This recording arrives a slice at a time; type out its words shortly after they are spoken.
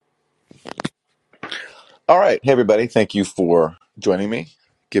All right. Hey, everybody. Thank you for joining me.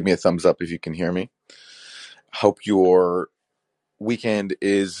 Give me a thumbs up if you can hear me. Hope your weekend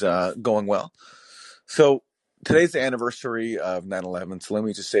is going well. So, today's the anniversary of 9/11. So, let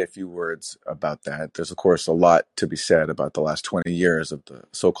me just say a few words about that. There's, of course, a lot to be said about the last 20 years of the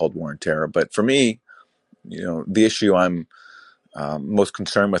so called war on terror. But for me, the issue I'm most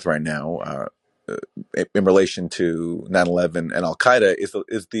concerned with right now, in relation to 9/11 and Al Qaeda,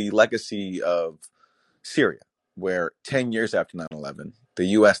 is the legacy of Syria, where 10 years after 9/11, the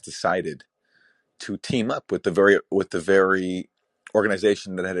U.S. decided to team up with the very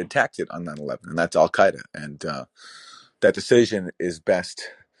organization that had attacked it on 9/11, and that's Al Qaeda. And that decision is best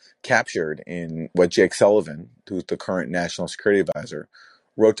captured in what Jake Sullivan, who's the current national security advisor,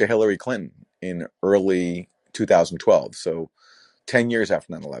 wrote to Hillary Clinton in early 2012. So 10 years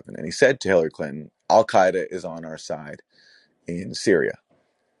after 9/11. And he said to Hillary Clinton, Al Qaeda is on our side in Syria.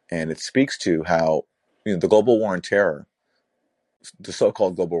 And it speaks to how the global war on terror, the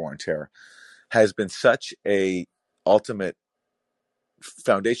so-called global war on terror, has been such a ultimate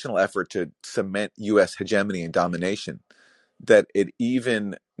foundational effort to cement U.S. hegemony and domination that it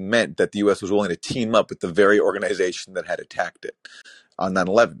even meant that the U.S. was willing to team up with the very organization that had attacked it on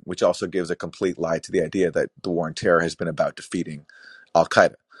 9/11, which also gives a complete lie to the idea that the war on terror has been about defeating Al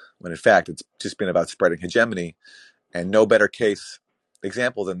Qaeda, when in fact it's just been about spreading hegemony. And no better case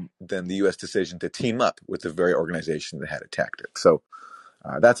example than the U.S. decision to team up with the very organization that had attacked it. So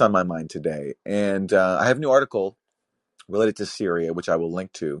that's on my mind today. And I have a new article related to Syria, which I will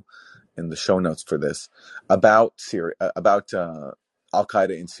link to in the show notes for this, about Syria, about Al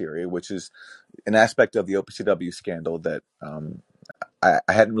Qaeda in Syria, which is an aspect of the OPCW scandal that I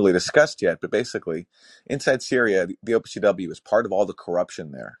hadn't really discussed yet. But basically, inside Syria, the OPCW is part of all the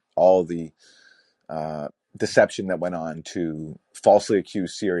corruption there, all the deception that went on to falsely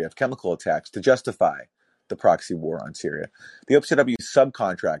accuse Syria of chemical attacks to justify the proxy war on Syria. The OPCW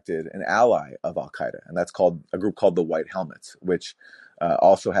subcontracted an ally of Al Qaeda, and that's called a group called the White Helmets, which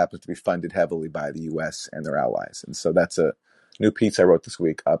also happens to be funded heavily by the U.S. and their allies. And so that's a new piece I wrote this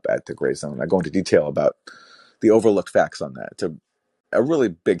week up at the Gray Zone. I go into detail about the overlooked facts on that. It's a really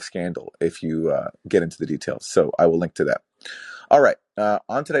big scandal if you get into the details. So I will link to that. All right.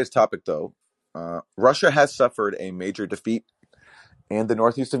 On today's topic, though, Russia has suffered a major defeat in the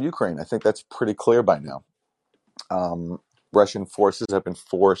northeast of Ukraine. I think that's pretty clear by now. Russian forces have been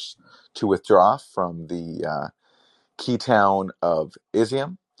forced to withdraw from the key town of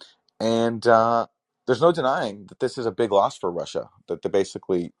Izium. And there's no denying that this is a big loss for Russia, that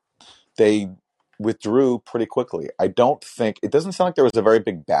they withdrew pretty quickly. It doesn't sound like there was a very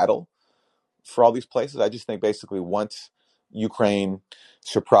big battle for all these places. I just think basically once Ukraine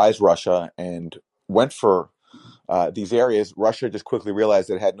surprised Russia and went for these areas, Russia just quickly realized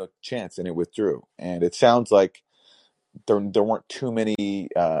that it had no chance and it withdrew. And it sounds like there weren't too many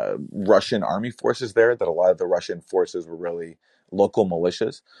Russian army forces there, that a lot of the Russian forces were really local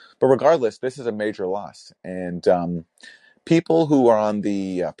militias. But regardless, this is a major loss. And people who are on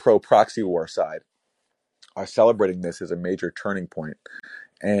the pro-proxy war side are celebrating this as a major turning point.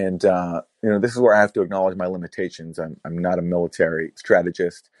 And, this is where I have to acknowledge my limitations. I'm not a military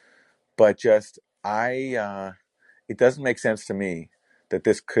strategist, but it doesn't make sense to me that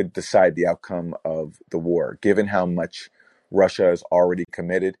this could decide the outcome of the war, given how much Russia has already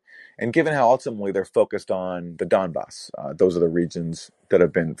committed, and given how ultimately they're focused on the Donbass. Those are the regions that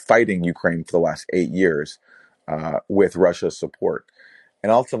have been fighting Ukraine for the last 8 years with Russia's support.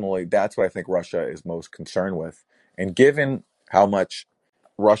 And ultimately, that's what I think Russia is most concerned with. And given how much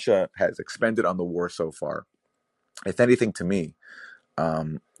Russia has expended on the war so far, if anything, to me,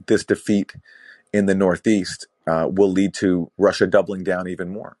 this defeat in the Northeast will lead to Russia doubling down even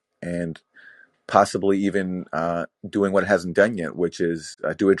more and possibly even doing what it hasn't done yet, which is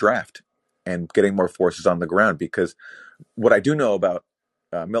do a draft and getting more forces on the ground. Because what I do know about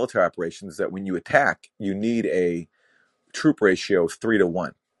military operations is that when you attack, you need a troop ratio of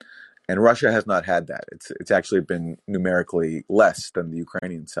 3-1. And Russia has not had that. It's actually been numerically less than the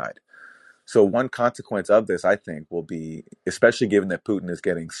Ukrainian side. So one consequence of this, I think, will be, especially given that Putin is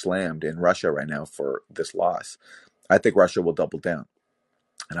getting slammed in Russia right now for this loss, I think Russia will double down.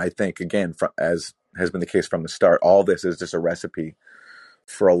 And I think, again, as has been the case from the start, all this is just a recipe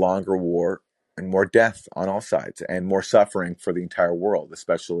for a longer war and more death on all sides and more suffering for the entire world,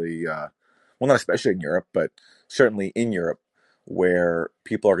 especially, well, not especially in Europe, but certainly in Europe, where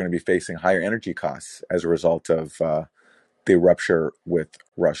people are going to be facing higher energy costs as a result of the rupture with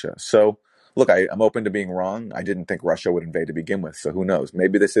Russia. So, look, I'm open to being wrong. I didn't think Russia would invade to begin with, so who knows?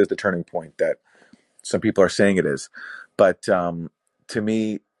 Maybe this is the turning point that some people are saying it is. But to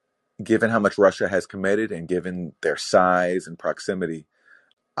me, given how much Russia has committed and given their size and proximity,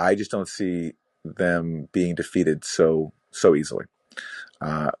 I just don't see them being defeated so easily.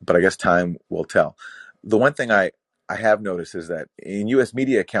 But I guess time will tell. The one thing I have noticed is that in U.S.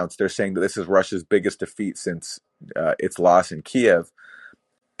 media accounts, they're saying that this is Russia's biggest defeat since its loss in Kiev.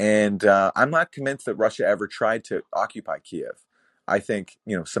 And I'm not convinced that Russia ever tried to occupy Kiev. I think,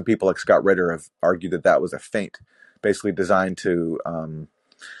 some people like Scott Ritter have argued that that was a feint, basically designed to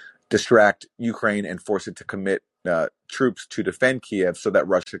distract Ukraine and force it to commit troops to defend Kiev so that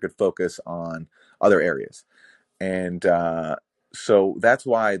Russia could focus on other areas. And so that's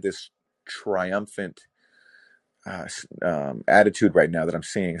why this triumphant attitude right now that I'm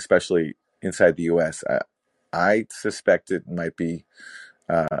seeing, especially inside the U.S., I suspect it might be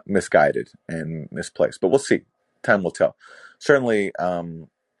misguided and misplaced. But we'll see. Time will tell. Certainly,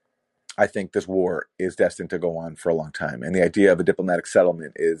 I think this war is destined to go on for a long time, and the idea of a diplomatic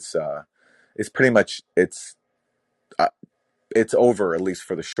settlement is pretty much it's over, at least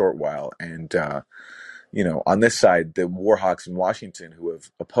for the short while. And on this side, the war hawks in Washington who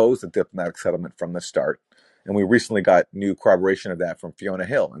have opposed the diplomatic settlement from the start, and we recently got new corroboration of that from Fiona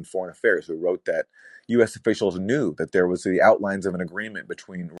Hill in Foreign Affairs, who wrote that U.S. officials knew that there was the outlines of an agreement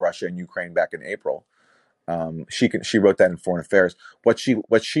between Russia and Ukraine back in April. She wrote that in Foreign Affairs. What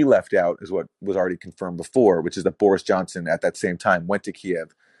she left out is what was already confirmed before, which is that Boris Johnson at that same time went to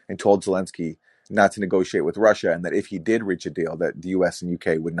Kiev and told Zelensky not to negotiate with Russia, and that if he did reach a deal, that the U.S. and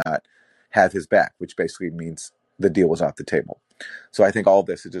UK would not have his back, which basically means the deal was off the table. So I think all of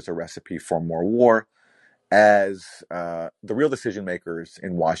this is just a recipe for more war, as the real decision makers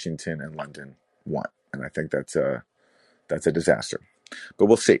in Washington and London want, and I think that's a disaster. But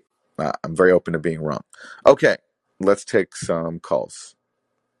we'll see. I'm very open to being wrong. Okay, let's take some calls.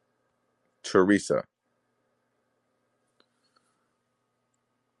 Teresa.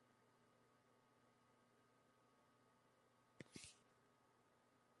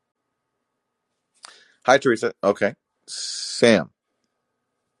 Hi, Teresa. Okay. Sam.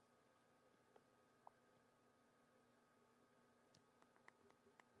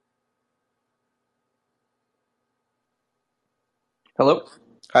 Hello?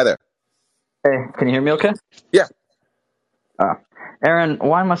 Hi there. Hey, can you hear me okay? Yeah. Aaron,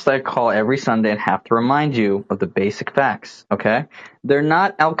 why must I call every Sunday and have to remind you of the basic facts, okay? They're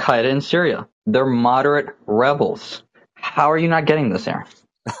not Al-Qaeda in Syria. They're moderate rebels. How are you not getting this, Aaron?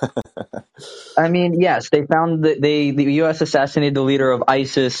 I mean, yes, they found that the U.S. assassinated the leader of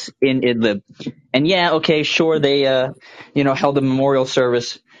ISIS in Idlib. And yeah, okay, sure, they, held a memorial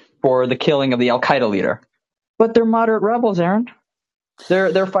service for the killing of the Al-Qaeda leader. But they're moderate rebels, Aaron.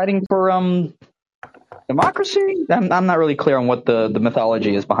 They're fighting for, democracy? I'm not really clear on what the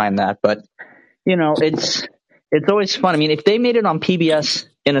mythology is behind that, but it's always fun. I mean, if they made it on PBS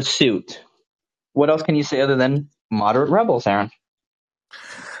in a suit, what else can you say other than moderate rebels, Aaron?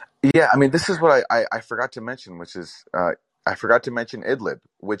 Yeah, I mean, this is what I forgot to mention, which is I forgot to mention Idlib,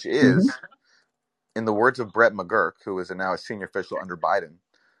 which is, in the words of Brett McGurk, who is now a senior official under Biden,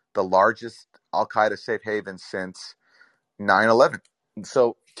 the largest Al-Qaeda safe haven since 9/11.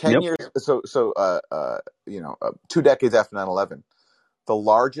 So 10 years, 2 decades after 9/11, the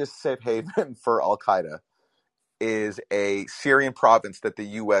largest safe haven for Al-Qaeda is a Syrian province that the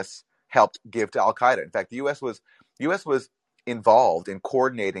U.S. helped give to Al-Qaeda. In fact, the U.S. was involved in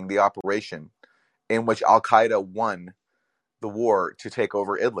coordinating the operation in which Al-Qaeda won the war to take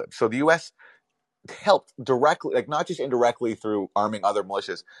over Idlib. So the U.S. helped directly, like not just indirectly through arming other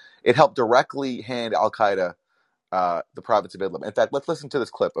militias, it helped directly hand Al-Qaeda the province of Idlib. In fact, let's listen to this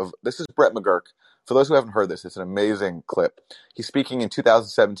clip of, this is Brett McGurk. For those who haven't heard this, it's an amazing clip. He's speaking in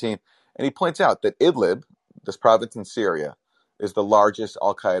 2017, and he points out that Idlib, this province in Syria, is the largest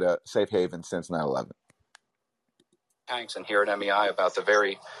Al-Qaeda safe haven since 9/11. Tanks and here at MEI about the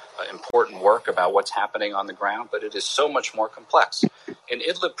very important work about what's happening on the ground, but it is so much more complex. In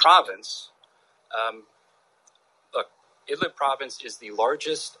Idlib province, Idlib province is the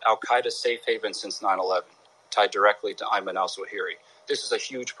largest Al-Qaeda safe haven since 9/11, tied directly to Ayman al-Zawahiri. This is a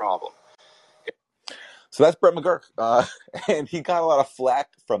huge problem. So that's Brett McGurk, and he got a lot of flack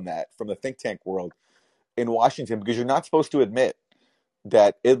from the think tank world in Washington, because you're not supposed to admit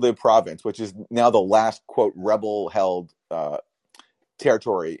that Idlib province, which is now the last, quote, rebel-held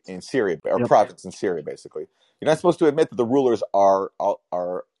territory in Syria, or province in Syria, basically. You're not supposed to admit that the rulers are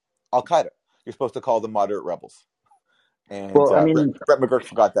Al-Qaeda. You're supposed to call them moderate rebels. And Brett McGurk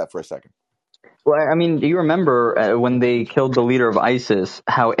forgot that for a second. Well, I mean, do you remember when they killed the leader of ISIS,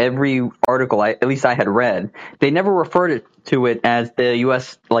 how every article, at least I had read, they never referred to it as the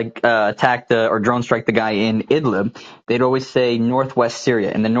U.S. Attacked or drone strike the guy in Idlib. They'd always say Northwest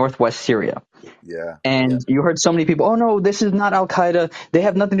Syria, in the Northwest Syria. Yeah, yeah. And you heard so many people, oh no, this is not Al Qaeda. They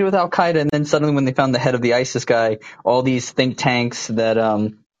have nothing to do with Al Qaeda. And then suddenly, when they found the head of the ISIS guy, all these think tanks that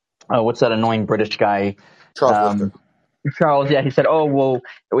what's that annoying British guy? Charles Lister. Um, Charles, yeah, he said, "Oh well,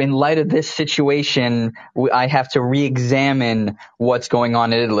 in light of this situation, I have to re-examine what's going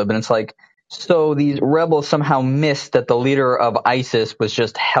on in Idlib." And it's like, so these rebels somehow missed that the leader of ISIS was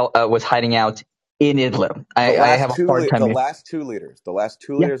just was hiding out in Idlib. I have a hard time. The last two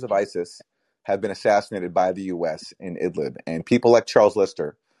Yeah, leaders of ISIS have been assassinated by the U.S. in Idlib, and people like Charles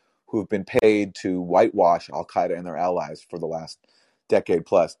Lister, who have been paid to whitewash Al Qaeda and their allies for the last decade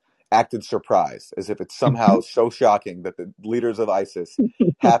plus, acted surprised, as if it's somehow so shocking that the leaders of ISIS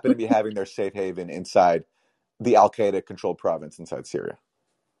happen to be having their safe haven inside the Al Qaeda controlled province inside Syria.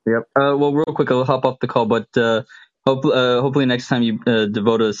 yep. Well, real quick, I'll hop off the call, but hopefully next time you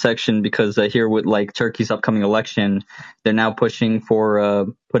devote a section, because here with like Turkey's upcoming election, they're now pushing for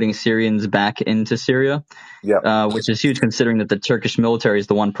putting Syrians back into Syria, Yeah. which is huge considering that the Turkish military is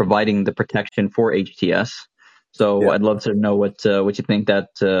the one providing the protection for HTS. So Yeah. I'd love to know what you think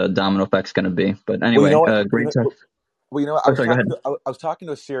that domino effect's going to be. But Well, you anyway, know what? great talk. I Oh, was sorry, go ahead. I was talking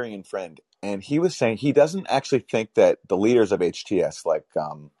to a Syrian friend, and he was saying he doesn't actually think that the leaders of HTS,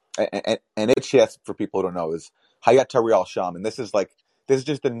 and HTS for people who don't know is Hayat Tahrir al-Sham, and this is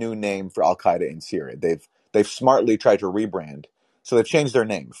just the new name for Al Qaeda in Syria. They've smartly tried to rebrand, so they've changed their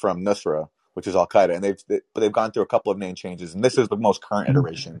name from Nusra, which is Al Qaeda, and but they've gone through a couple of name changes, and this is the most current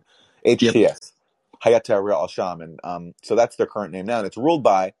iteration, Yep. HTS, Hayat Tahrir al-Sham, and so that's their current name now, and it's ruled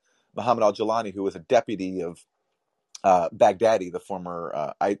by Mohammed al-Jalani, who was a deputy of Baghdadi, the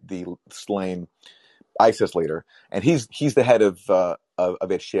former the slain ISIS leader, and he's the head of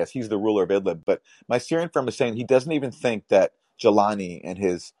HTS. He's the ruler of Idlib. But my Syrian friend was saying he doesn't even think that Jalani and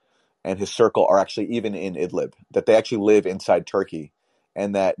his circle are actually even in Idlib. That they actually live inside Turkey,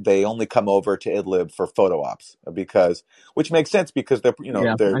 and that they only come over to Idlib for photo ops, which makes sense because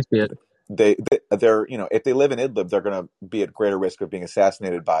Yeah, I see it. they're if they live in Idlib, they're going to be at greater risk of being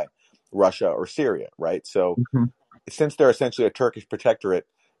assassinated by Russia or Syria, right? So Mm-hmm. since they're essentially a Turkish protectorate,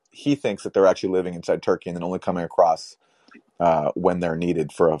 he thinks that they're actually living inside Turkey and then only coming across when they're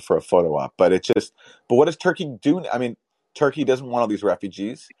needed for a photo op. But what does Turkey do? I mean, Turkey doesn't want all these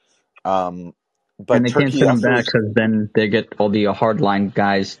refugees, And but they can't Turkey send them also back is, because then they get all the hardline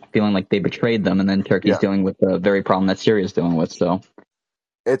guys feeling like they betrayed them, and then Turkey's yeah, dealing with the very problem that Syria's dealing with. So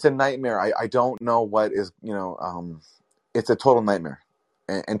it's a nightmare. I don't know what is, it's a total nightmare.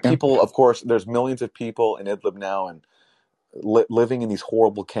 And yeah, people, of course, there's millions of people in Idlib now, and living in these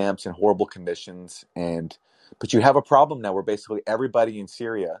horrible camps in horrible conditions, but you have a problem now where basically everybody in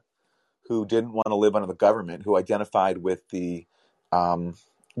Syria who didn't want to live under the government, who identified with the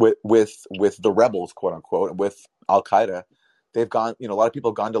with the rebels, quote unquote, with Al Qaeda, they've gone. A lot of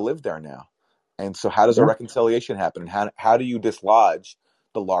people have gone to live there now, and so how does a yeah. reconciliation happen? And how do you dislodge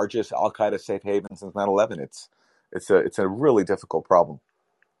the largest Al Qaeda safe haven since 9/11? It's a really difficult problem.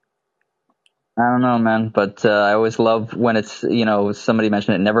 I don't know, man, but I always love when it's somebody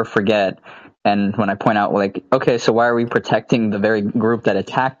mentioned it. Never forget. And when I point out, like, okay, so why are we protecting the very group that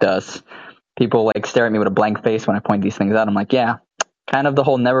attacked us? People like stare at me with a blank face when I point these things out. I'm like, yeah, kind of the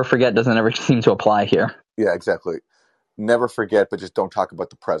whole never forget doesn't ever seem to apply here. Yeah, exactly. Never forget, but just don't talk about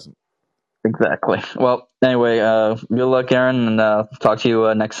the present. Exactly. Well, anyway, good luck, Aaron, and talk to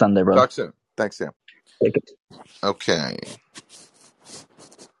you next Sunday, brother. Talk soon. Thanks, Sam. Take it. Okay.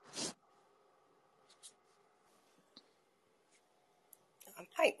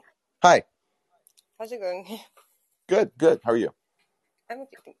 Hi, Hi. how's it going? Good. How are you? I'm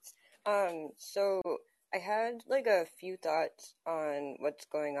okay, thanks. So I had like a few thoughts on what's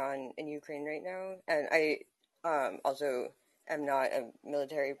going on in Ukraine right now, and I also am not a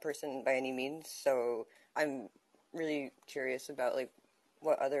military person by any means, so I'm really curious about like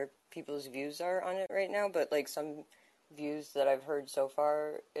what other people's views are on it right now. But like some views that I've heard so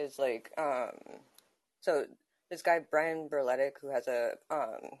far is like so this guy Brian Berletic, who has a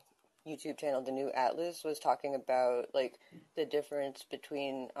YouTube channel, The New Atlas, was talking about like the difference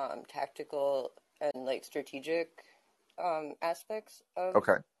between tactical and like strategic aspects of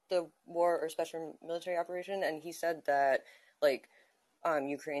Okay. the war or special military operation, and he said that like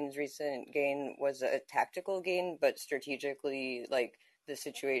Ukraine's recent gain was a tactical gain, but strategically, like the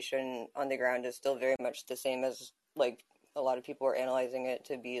situation on the ground is still very much the same as like a lot of people were analyzing it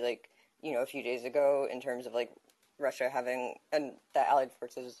to be like a few days ago in terms of like Russia having and the Allied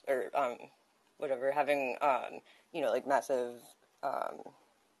forces or whatever, having like massive.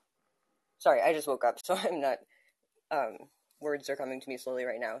 Sorry, I just woke up, so I'm not. Words are coming to me slowly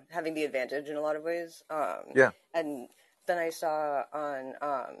right now. Having the advantage in a lot of ways. Yeah. And then I saw on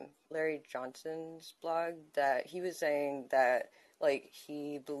Larry Johnson's blog that he was saying that like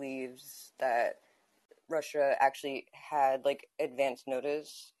he believes that Russia actually had like advance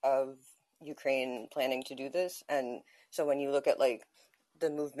notice of Ukraine planning to do this, and so when you look at like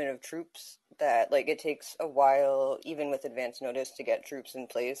the movement of troops, that like it takes a while, even with advance notice, to get troops in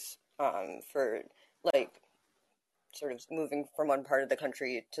place for like sort of moving from one part of the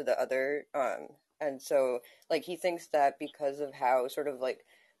country to the other. And so like he thinks that because of how sort of like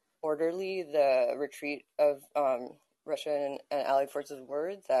orderly the retreat of Russian and allied forces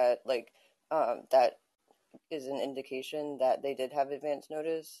were, that like that is an indication that they did have advance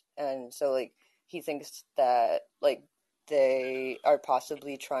notice. And so like he thinks that like they are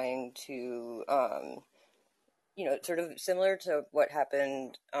possibly trying to sort of similar to what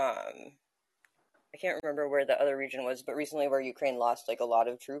happened. I can't remember where the other region was, but recently where Ukraine lost like a lot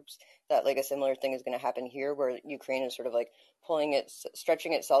of troops, that like a similar thing is going to happen here, where Ukraine is sort of like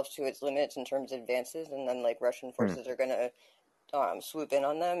stretching itself to its limits in terms of advances, and then like Russian forces are going to swoop in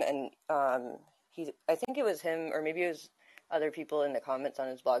on them. And I think it was him, or maybe it was other people in the comments on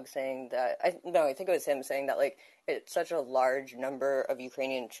his blog saying that, I think it was him saying that like it's such a large number of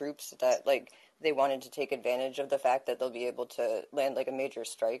Ukrainian troops that like they wanted to take advantage of the fact that they'll be able to land like a major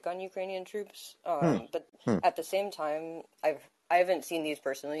strike on Ukrainian troops. But at the same time, I haven't seen these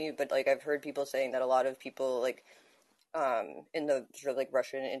personally, but like I've heard people saying that a lot of people like in the sort of like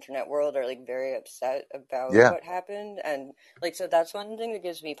Russian internet world are like very upset about Yeah. what happened. And like so that's one thing that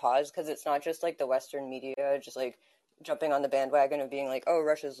gives me pause, because it's not just like the Western media just like jumping on the bandwagon of being like, oh,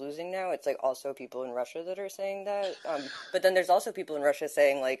 Russia's losing now. It's like also people in Russia that are saying that. But then there's also people in Russia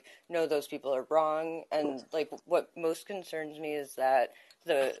saying like, no, those people are wrong. And like what most concerns me is that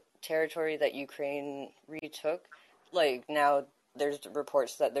the territory that Ukraine retook, like now there's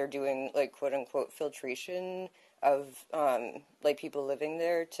reports that they're doing like quote unquote filtration of like people living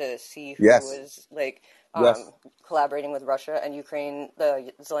there to see who Yes. was like Yes. collaborating with Russia and Ukraine.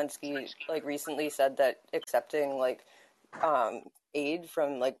 The Zelensky like recently said that accepting like aid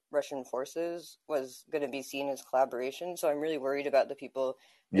from like Russian forces was going to be seen as collaboration. So I'm really worried about the people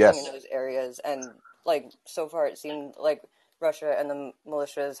living in Yes. those areas. And like so far it seemed like Russia and the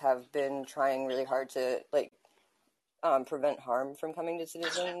militias have been trying really hard to like prevent harm from coming to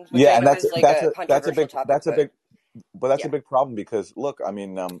citizens, which Yeah, I and know is like a controversial topic, but that's a yeah. big problem because look, I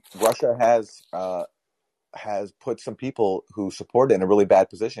mean, Russia has put some people who support it in a really bad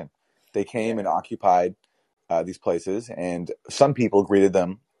position. They came and Yeah. occupied these places, and some people greeted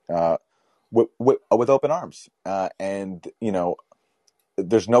them with open arms. And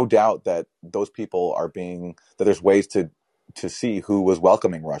there's no doubt that those people that there's ways to see who was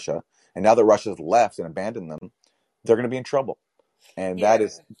welcoming Russia, and now that Russia's left and abandoned them, they're going to be in trouble. And Yeah.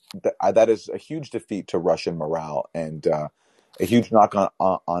 that is a huge defeat to Russian morale and a huge knock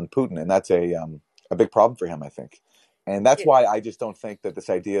on Putin, and that's a big problem for him, I think. And that's Yeah. why I just don't think that this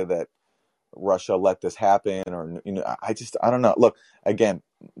idea that Russia let this happen, or I don't know. Look, again,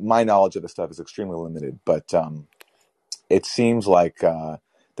 my knowledge of this stuff is extremely limited, but it seems like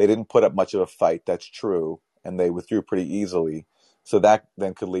they didn't put up much of a fight. That's true, and they withdrew pretty easily. So that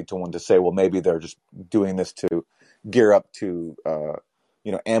then could lead to one to say, well, maybe they're just doing this to gear up to,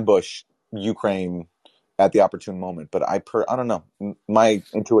 ambush Ukraine at the opportune moment. But I don't know. My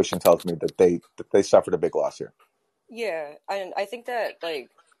intuition tells me that they suffered a big loss here. Yeah, and I think that like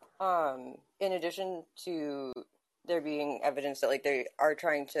in addition to there being evidence that like they are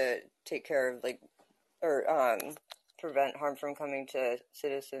trying to take care of like or prevent harm from coming to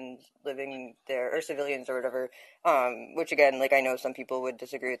citizens living there or civilians or whatever, which again like I know some people would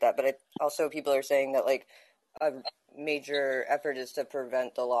disagree with that, but also people are saying that like a major effort is to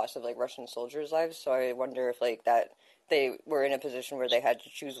prevent the loss of like Russian soldiers' lives. So I wonder if like that they were in a position where they had to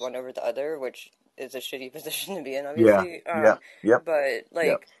choose one over the other, which is a shitty position to be in, Yeah. obviously. Yeah. Yep. But Yep.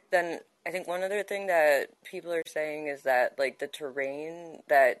 like then I think one other thing that people are saying is that like the terrain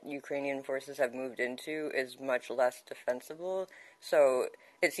that Ukrainian forces have moved into is much less defensible. So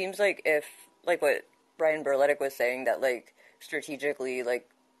it seems like if like what Brian Berletic was saying, that like strategically like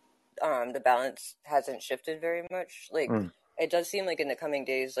the balance hasn't shifted very much. Like Mm. it does seem like in the coming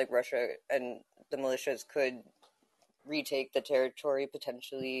days, like Russia and the militias could retake the territory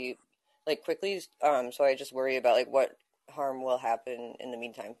potentially, like quickly. So I just worry about like what harm will happen in the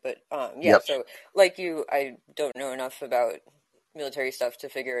meantime. But yeah. Yep. So like you, I don't know enough about military stuff to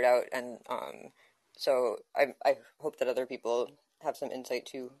figure it out, and so I hope that other people have some insight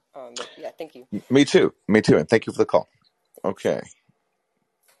too. But yeah, thank you. Me too, and thank you for the call. Okay,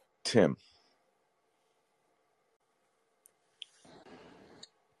 Tim.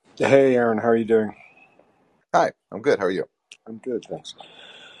 Hey, Aaron, how are you doing? Hi, I'm good. How are you? I'm good, thanks.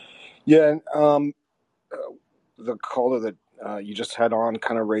 Yeah, and the caller that you just had on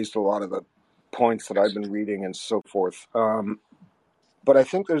kind of raised a lot of the points that I've been reading and so forth. But I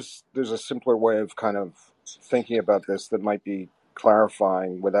think there's a simpler way of kind of thinking about this that might be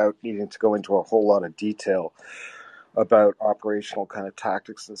clarifying without needing to go into a whole lot of detail about operational kind of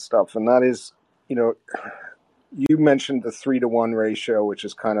tactics and stuff. And that is, you know, you mentioned the 3-to-1 ratio, which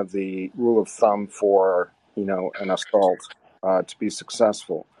is kind of the rule of thumb for, an assault to be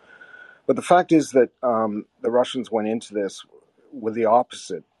successful. But the fact is that the Russians went into this with the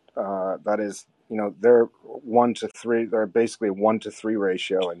opposite. That is, they're 1-to-3. They're basically a 1-to-3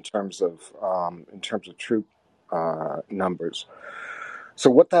 ratio in terms of troop numbers. So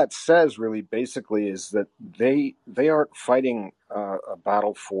what that says really basically is that they aren't fighting a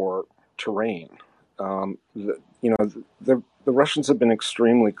battle for terrain. The Russians have been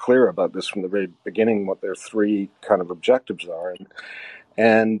extremely clear about this from the very beginning, what their three kind of objectives are,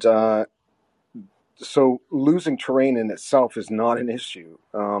 and so losing terrain in itself is not an issue.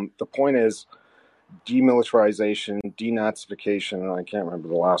 The point is demilitarization, denazification, and I can't remember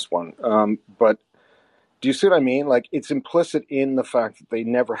the last one. But do you see what I mean? Like, it's implicit in the fact that they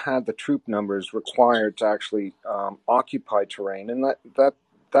never had the troop numbers required to actually occupy terrain, and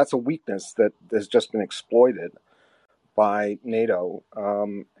that's a weakness that has just been exploited by NATO.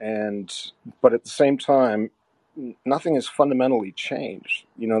 But at the same time, nothing has fundamentally changed.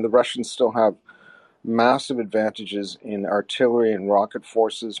 The Russians still have massive advantages in artillery and rocket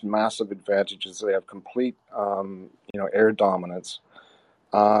forces, massive advantages. They have complete, air dominance.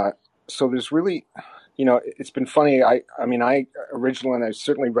 So there's really, it's been funny. I originally, and I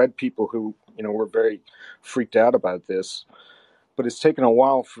certainly read people who, were very freaked out about this, but it's taken a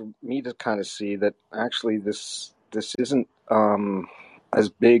while for me to kind of see that actually this isn't as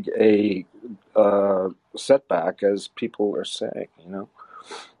big a setback as people are saying,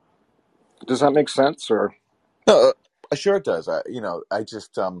 Does that make sense, or? No, sure it does. I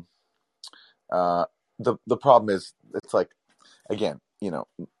just the problem is, it's like, again,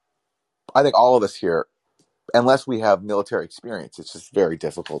 I think all of us here, unless we have military experience, it's just very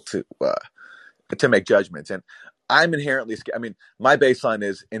difficult to make judgments. And I'm inherently, my baseline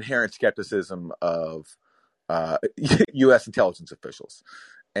is inherent skepticism of U.S. intelligence officials.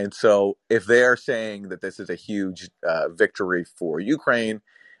 And so if they're saying that this is a huge victory for Ukraine,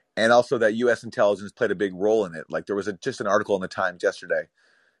 and also that U.S. intelligence played a big role in it, like there was just an article in the Times yesterday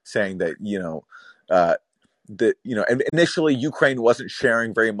saying that, initially Ukraine wasn't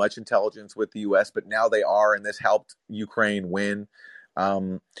sharing very much intelligence with the U.S., but now they are, and this helped Ukraine win.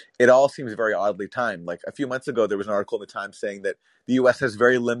 It all seems very oddly timed. Like a few months ago, there was an article in the Times saying that the U.S. has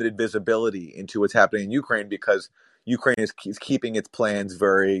very limited visibility into what's happening in Ukraine because Ukraine is keeping its plans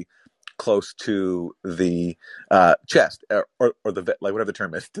very close to the chest, or the, like, whatever the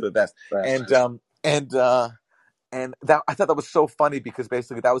term is, to the vest. And that, I thought that was so funny because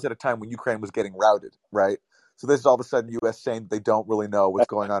basically that was at a time when Ukraine was getting routed, right? So this is all of a sudden U.S. saying they don't really know what's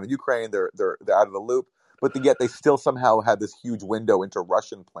going on in Ukraine. They're out of the loop, but yet they still somehow had this huge window into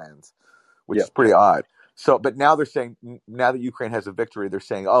Russian plans, which is pretty odd. So, but now they're saying, now that Ukraine has a victory, they're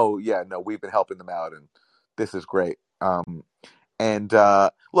saying, oh yeah, no, we've been helping them out, and this is great.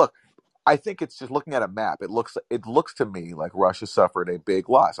 Look, I think it's just looking at a map. It looks to me like Russia suffered a big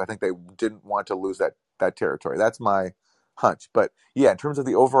loss. I think they didn't want to lose that territory. That's my hunch. But yeah, in terms of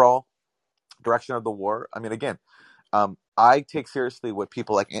the overall direction of the war, again, I take seriously what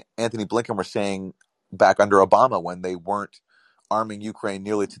people like Anthony Blinken were saying back under Obama when they weren't arming Ukraine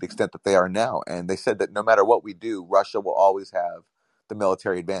nearly to the extent that they are now. And they said that no matter what we do, Russia will always have the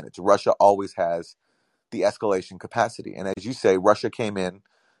military advantage. Russia always has the escalation capacity. And as you say, Russia came in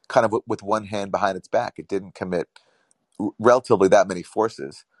kind of with one hand behind its back. It didn't commit relatively that many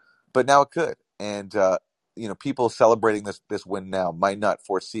forces, but now it could. And people celebrating this win now might not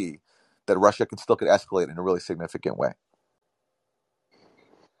foresee that Russia could escalate in a really significant way.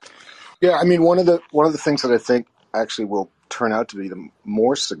 Yeah, one of the things that I think actually will turn out to be the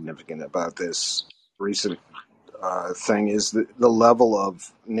more significant about this recent thing is the level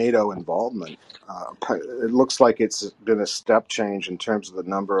of NATO involvement. It looks like it's been a step change in terms of the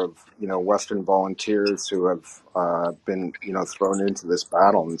number of Western volunteers who have been thrown into this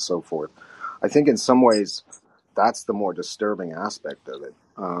battle and so forth. I think in some ways that's the more disturbing aspect of it,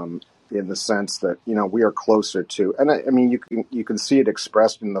 in the sense that we are closer to, and you can see it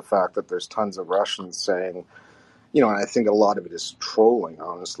expressed in the fact that there's tons of Russians saying, you know, I think a lot of it is trolling.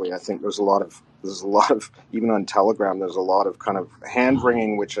 Honestly, I think there's a lot of even on Telegram. There's a lot of kind of hand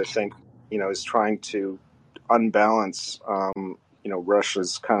wringing, which I think, you know, is trying to unbalance, you know,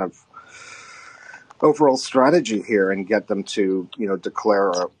 Russia's kind of overall strategy here and get them to, you know, declare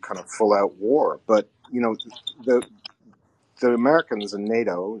a kind of full out war. But you know, the Americans and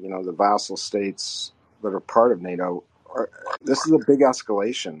NATO, you know, the vassal states that are part of NATO, this is a big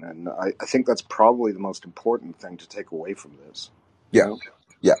escalation, and I think that's probably the most important thing to take away from this. You Yeah,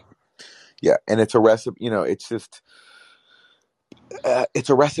 know? yeah, and it's a recipe. You know, it's just it's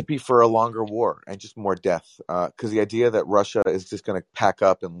a recipe for a longer war and just more death. Because the idea that Russia is just going to pack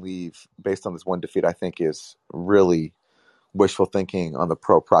up and leave based on this one defeat, I think, is really wishful thinking on the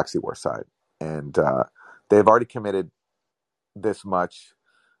pro-proxy war side. And they've already committed this much,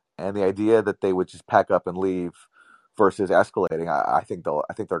 and the idea that they would just pack up and leave versus escalating, I think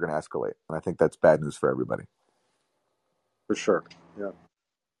they're going to escalate, and I think that's bad news for everybody. For sure. Yeah.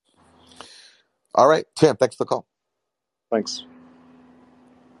 All right, Tim, thanks for the call. Thanks.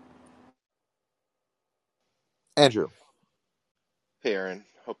 Andrew. Hey, Aaron.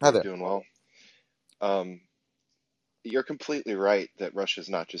 Hope Hi you're there. doing well. You're completely right that Russia's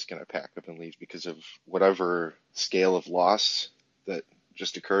not just going to pack up and leave because of whatever scale of loss that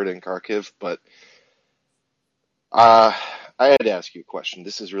just occurred in Kharkiv. But I had to ask you a question.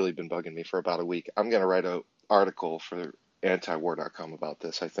 This has really been bugging me for about a week. I'm going to write an article for antiwar.com about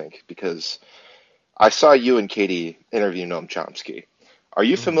this, I think, because I saw you and Katie interview Noam Chomsky. Are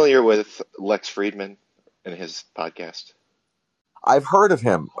you familiar with Lex Friedman and his podcast? I've heard of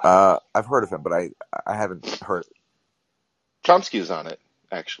him. But I haven't heard. Chomsky was on it,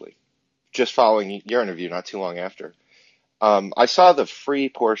 actually, just following your interview not too long after. I saw the free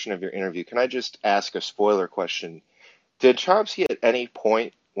portion of your interview. Can I just ask a spoiler question? Did Chomsky at any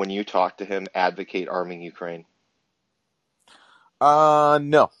point when you talked to him advocate arming Ukraine?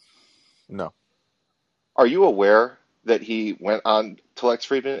 No. Are you aware that he went on to Lex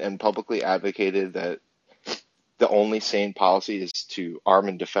Friedman and publicly advocated that the only sane policy is to arm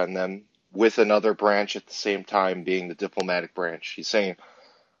and defend them, with another branch at the same time being the diplomatic branch? He's saying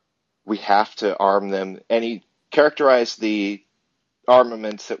we have to arm them, and he characterized the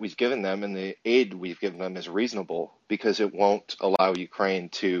armaments that we've given them and the aid we've given them as reasonable because it won't allow Ukraine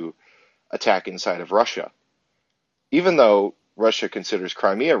to attack inside of Russia. Even though Russia considers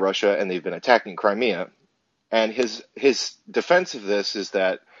Crimea Russia and they've been attacking Crimea, and his defense of this is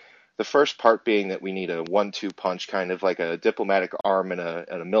that the first part being that we need a 1-2 punch, kind of like a diplomatic arm and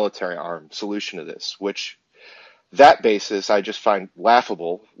a military arm solution to this, which that basis I just find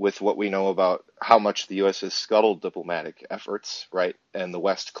laughable with what we know about how much the U.S. has scuttled diplomatic efforts, right? And the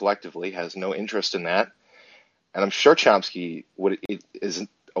West collectively has no interest in that. And I'm sure Chomsky is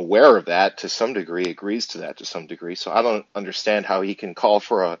aware of that to some degree, agrees to that to some degree. So I don't understand how he can call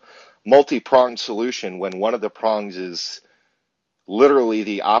for a multi-pronged solution when one of the prongs is literally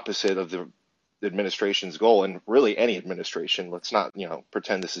the opposite of the administration's goal, and really any administration. Let's not,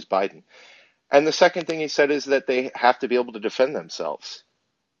 pretend this is Biden. And the second thing he said is that they have to be able to defend themselves.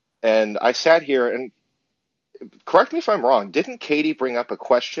 And I sat here and, correct me if I'm wrong, didn't Katie bring up a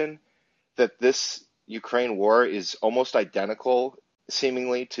question that this Ukraine war is almost identical,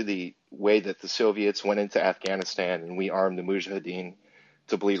 seemingly, to the way that the Soviets went into Afghanistan and we armed the Mujahideen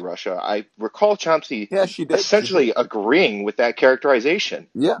to bleed Russia? I recall Chomsky She did. essentially agreeing with that characterization.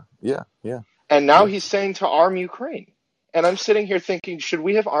 Yeah. And now he's saying to arm Ukraine. And I'm sitting here thinking, should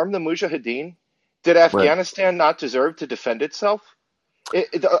we have armed the Mujahideen? Did Afghanistan not deserve to defend itself?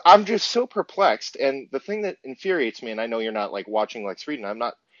 I'm just so perplexed. And the thing that infuriates me, and I know you're not like watching Lex Friedman, I'm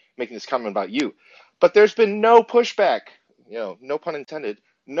not making this comment about you, but there's been no pushback, no pun intended,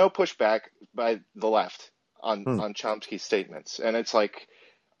 no pushback by the left on Chomsky's statements. And it's like,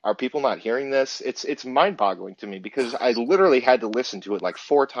 are people not hearing this? It's mind-boggling to me because I literally had to listen to it like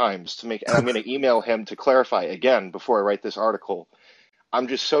 4 times to make, and I'm going to email him to clarify again before I write this article. I'm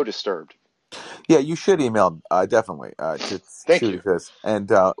just so disturbed. Yeah, you should email definitely Thank you. This. And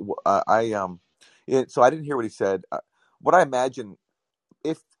so I didn't hear what he said. What I imagine,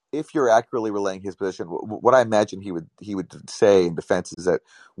 if you're accurately relaying his position, what I imagine he would say in defense is that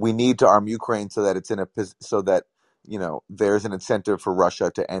we need to arm Ukraine so that it's so that there's an incentive for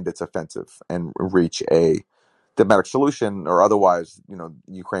Russia to end its offensive and reach a diplomatic solution, or otherwise,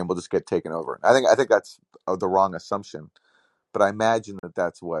 Ukraine will just get taken over. I think that's the wrong assumption, but I imagine that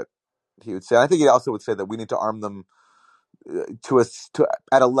that's what he would say. I think he also would say that we need to arm them to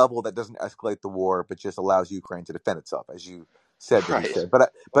at a level that doesn't escalate the war, but just allows Ukraine to defend itself, as you said that he said.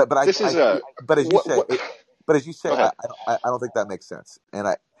 But as you say, I don't think that makes sense, and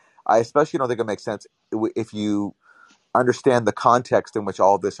I especially don't think it makes sense if you understand the context in which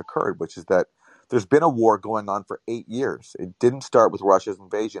all of this occurred, which is that there's been a war going on for 8 years. It didn't start with Russia's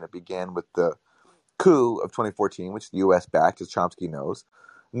invasion. It began with the coup of 2014, which the U.S. backed, as Chomsky knows.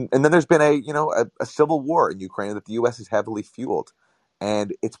 And then there's been a civil war in Ukraine that the U.S. has heavily fueled.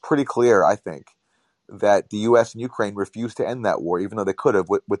 And it's pretty clear, I think, that the U.S. and Ukraine refused to end that war, even though they could have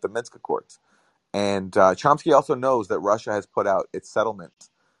with the Minsk Accords. And Chomsky also knows that Russia has put out its settlement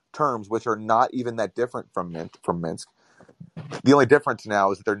terms, which are not even that different from Minsk. The only difference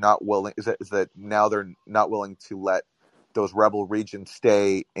now is that they're not willing now they're not willing to let those rebel regions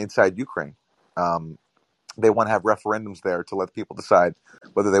stay inside Ukraine. They want to have referendums there to let people decide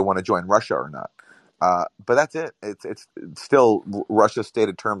whether they want to join Russia or not. But that's it. It's still Russia's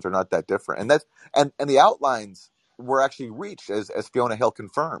stated terms are not that different, and the outlines were actually reached as Fiona Hill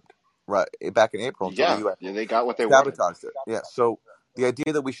confirmed right back in April until the U.S. they got what they wanted. sabotaged it. Yeah. So the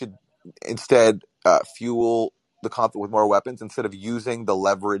idea that we should instead fuel the conflict with more weapons instead of using the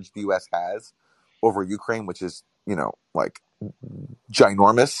leverage the U.S. has over Ukraine, which is like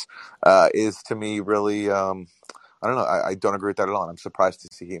ginormous, is to me really I don't know. I don't agree with that at all. And I'm surprised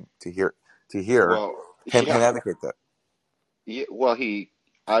to hear Well, him yeah. advocate that. Well,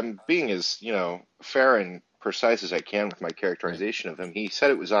 I'm being as, fair and precise as I can with my characterization of him. He said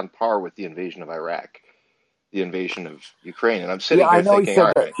it was on par with the invasion of Iraq, the invasion of Ukraine. And I'm sitting here I know he thinking, said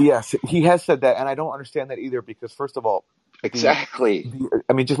all that. right, Yes, he has said that, and I don't understand that either because, first of all, exactly.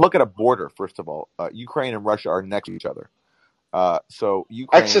 I mean, just look at a border. First of all, Ukraine and Russia are next to each other. So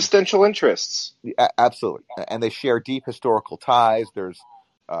Ukraine, Existential interests. absolutely, and they share deep historical ties. There's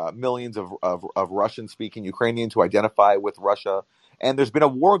millions of Russian-speaking Ukrainians who identify with Russia, and there's been a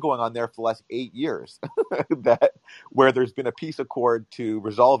war going on there for the last 8 years, where there's been a peace accord to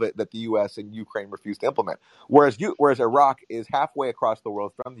resolve it that the U.S. and Ukraine refused to implement. Whereas Iraq is halfway across the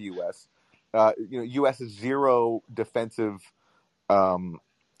world from the U.S. U.S. has zero defensive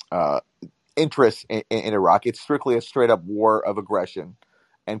interest in Iraq. It's strictly a straight up war of aggression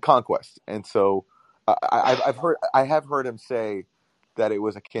and conquest. And so I have heard him say that it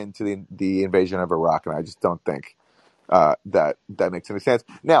was akin to the invasion of Iraq, and I just don't think that makes any sense.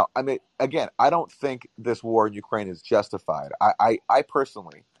 Now, I mean, again, I don't think this war in Ukraine is justified. I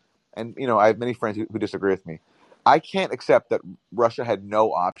personally, and I have many friends who disagree with me. I can't accept that Russia had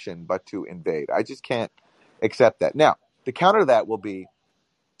no option but to invade. I just can't accept that. Now, the counter to that will be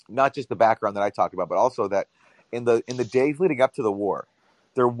not just the background that I talked about, but also that in the days leading up to the war,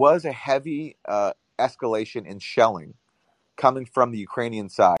 there was a heavy escalation in shelling coming from the Ukrainian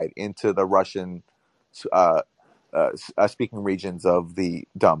side into the Russian speaking regions of the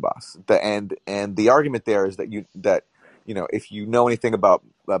Donbass. And the argument there is that if you know anything about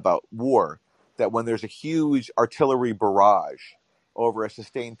war, that when there's a huge artillery barrage over a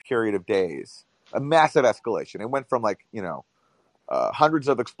sustained period of days, a massive escalation. It went from hundreds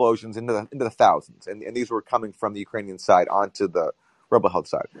of explosions into the thousands, and these were coming from the Ukrainian side onto the rebel-held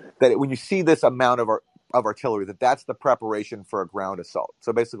side. That when you see this amount of artillery, that's the preparation for a ground assault.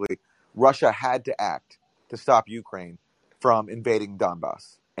 So basically, Russia had to act to stop Ukraine from invading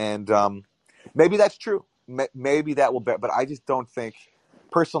Donbass, and maybe that's true. Maybe that will be, but I just don't think,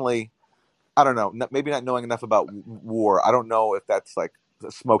 personally. I don't know. Maybe not knowing enough about war. I don't know if that's like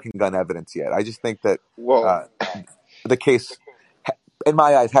smoking gun evidence yet. I just think that the case, in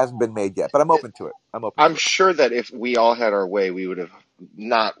my eyes, hasn't been made yet. But I'm open to it. I'm sure that if we all had our way, we would have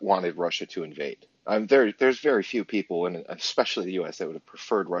not wanted Russia to invade. There's very few people, and especially the U.S., that would have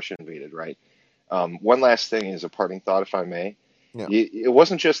preferred Russia invaded, right? One last thing is a parting thought, if I may. Yeah. It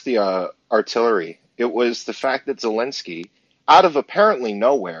wasn't just the artillery. It was the fact that Zelensky, out of apparently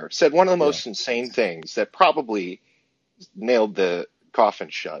nowhere, said one of the most insane things that probably nailed the coffin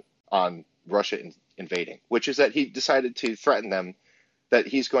shut on Russia invading, which is that he decided to threaten them that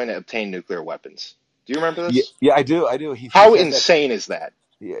he's going to obtain nuclear weapons. Do you remember this? Yeah, I do. How insane is that?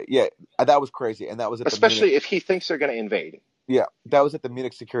 Yeah, that was crazy, and that was especially if he thinks they're going to invade. Yeah, that was at the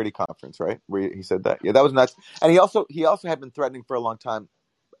Munich Security Conference, right? Where he said that. Yeah, that was nuts. And he also had been threatening for a long time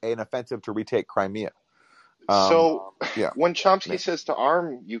an offensive to retake Crimea. When Chomsky says to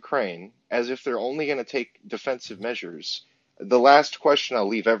arm Ukraine as if they're only going to take defensive measures, the last question I'll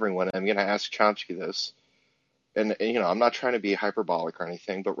leave everyone, I'm going to ask Chomsky this, and I'm not trying to be hyperbolic or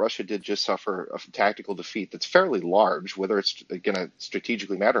anything, but Russia did just suffer a tactical defeat that's fairly large, whether it's going to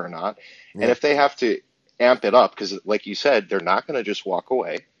strategically matter or not. Yeah. And if they have to amp it up, because like you said, they're not going to just walk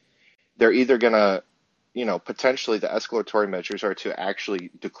away. They're either going to, potentially the escalatory measures are to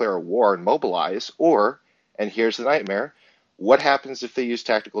actually declare a war and mobilize, or, and here's the nightmare, what happens if they use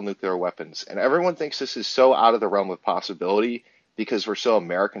tactical nuclear weapons? And everyone thinks this is so out of the realm of possibility because we're so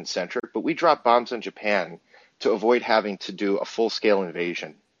American-centric, but we dropped bombs on Japan to avoid having to do a full-scale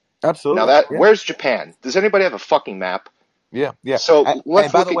invasion. Absolutely. Now Yeah. where's Japan? Does anybody have a fucking map? Yeah. So And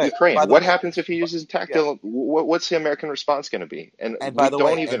let's by look the at way, Ukraine. What happens if he uses yeah. tactical? What's the American response going to be? And And we by the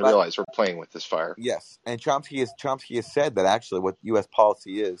way, don't even realize we're playing with this fire. yes. And Chomsky has said that actually what U.S.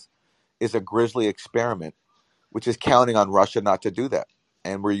 policy is a grisly experiment, which is counting on Russia not to do that,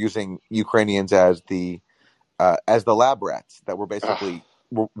 and we're using Ukrainians as the lab rats, that we're basically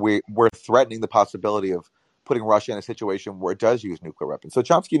we're threatening the possibility of putting Russia in a situation where it does use nuclear weapons. So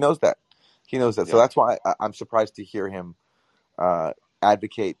Chomsky knows that. He knows that. Yeah. So that's why I'm surprised to hear him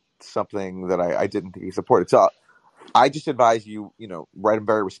advocate something that I didn't think he supported. So I just advise you, write him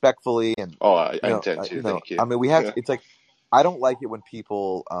very respectfully, and I intend to. Thank you. I mean, we have. It's like, I don't like it when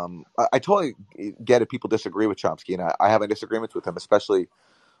people. I totally get it. People disagree with Chomsky, and I have disagreements with him, especially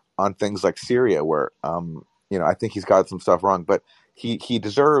on things like Syria, where I think he's got some stuff wrong. But he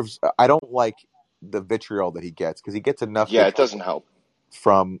deserves. I don't like the vitriol that he gets, because he gets enough. Yeah, it doesn't help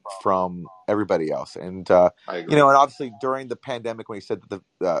from everybody else, and I agree. and obviously during the pandemic, when he said that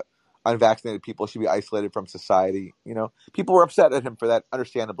the unvaccinated people should be isolated from society, people were upset at him for that,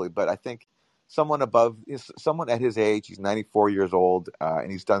 understandably. But I think someone at his age, he's 94 years old,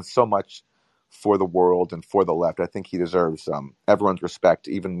 and he's done so much for the world and for the left. I think he deserves everyone's respect,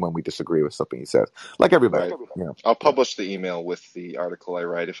 even when we disagree with something he says, like everybody. Right. I'll publish the email with the article I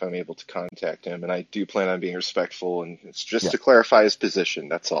write if I'm able to contact him, and I do plan on being respectful, and it's just to clarify his position.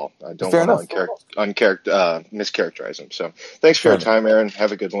 That's all. I don't want to mischaracterize him. So thanks for your time, Aaron.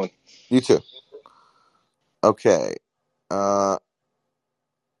 Have a good one. You too. Okay.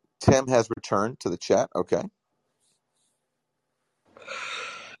 Tim has returned to the chat. Okay.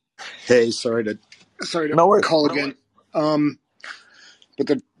 Hey, sorry to No worries. call again. But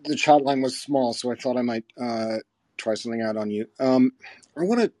the chat line was small, so I thought I might try something out on you. I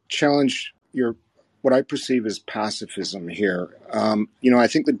want to challenge what I perceive as pacifism here. I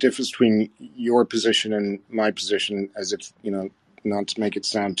think the difference between your position and my position, as if, not to make it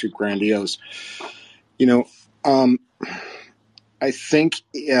sound too grandiose, I think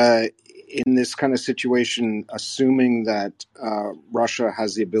in this kind of situation, assuming that Russia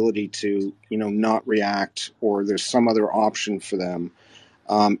has the ability to, not react, or there's some other option for them,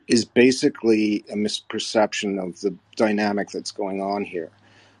 is basically a misperception of the dynamic that's going on here.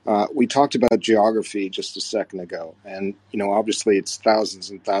 We talked about geography just a second ago, and obviously it's thousands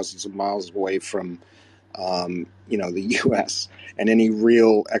and thousands of miles away from the U.S. and any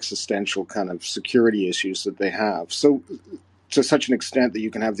real existential kind of security issues that they have. So, to such an extent that you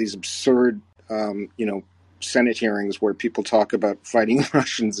can have these absurd, Senate hearings where people talk about fighting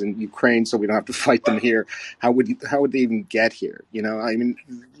Russians in Ukraine, so we don't have to fight them here. How would they even get here? I mean,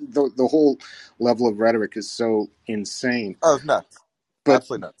 the whole level of rhetoric is so insane. Oh, it's nuts.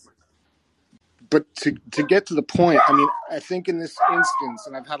 Absolutely nuts. But to get to the point, I mean, I think in this instance,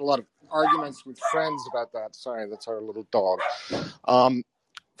 and I've had a lot of arguments with friends about that. Sorry, that's our little dog.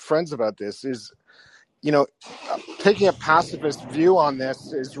 Friends about this is, taking a pacifist view on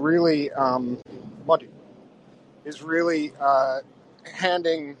this is really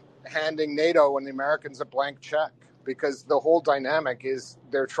handing NATO and the Americans a blank check, because the whole dynamic is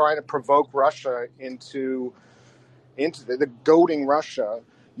they're trying to provoke Russia into the goading Russia,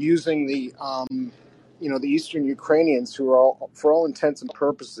 using the the Eastern Ukrainians, who are for all intents and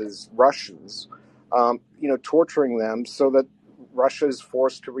purposes Russians, torturing them so that Russia is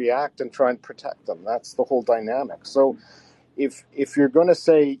forced to react and try and protect them. That's the whole dynamic. So if you're going to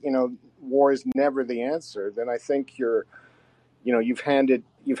say, war is never the answer, then I think you've handed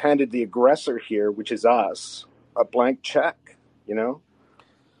the aggressor here, which is us, a blank check,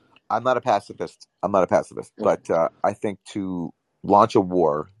 I'm not a pacifist, but I think to launch a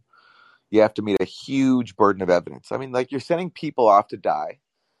war, you have to meet a huge burden of evidence. I mean, like, you're sending people off to die,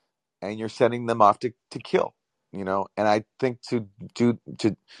 and you're sending them off to kill, and I think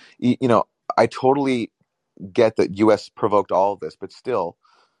I totally get that U.S. provoked all of this, but still,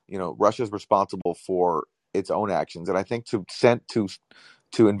 Russia's responsible for its own actions. And I think to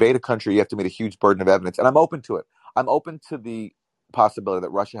invade a country, you have to meet a huge burden of evidence. And I'm open to it. I'm open to the possibility that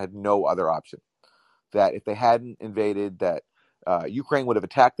Russia had no other option, that if they hadn't invaded, that Ukraine would have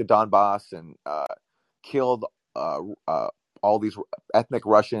attacked the Donbass and killed all these ethnic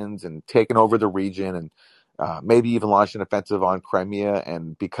Russians and taken over the region, and maybe even launched an offensive on Crimea.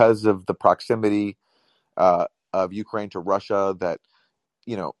 And because of the proximity of Ukraine to Russia, that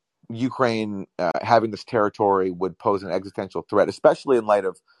Ukraine having this territory would pose an existential threat, especially in light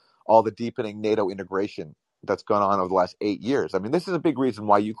of all the deepening NATO integration that's gone on over the last 8 years. I mean, this is a big reason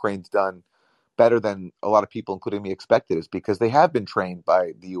why Ukraine's done better than a lot of people, including me, expected, is because they have been trained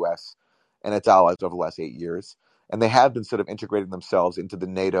by the U.S. and its allies over the last 8 years, and they have been sort of integrating themselves into the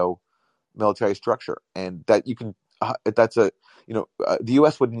NATO military structure, and that you can that's a the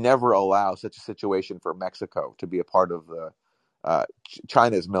U.S. would never allow such a situation for Mexico to be a part of the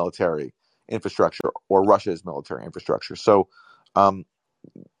China's military infrastructure or Russia's military infrastructure. So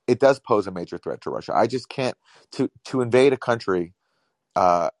it does pose a major threat to Russia. I just can't to invade a country.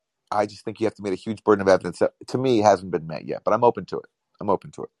 I just think you have to meet a huge burden of evidence that, to me, hasn't been met yet. But I'm open to it.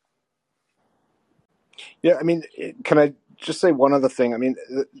 Yeah, I mean, can I just say one other thing? I mean,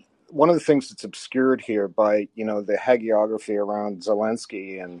 one of the things that's obscured here by the hagiography around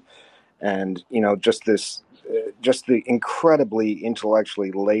Zelensky and just this just the incredibly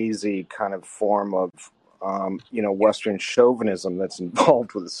intellectually lazy kind of form of Western chauvinism that's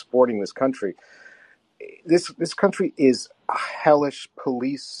involved with supporting this country. This country is a hellish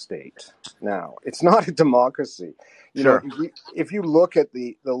police state now. It's not a democracy. Sure. If you look at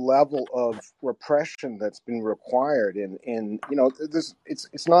the level of repression that's been required in this,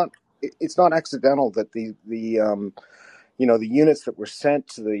 it's not accidental that the units that were sent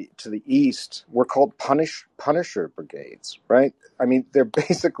to the east were called Punisher brigades, right? I mean, they're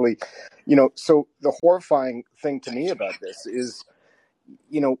basically, so the horrifying thing to me about this is,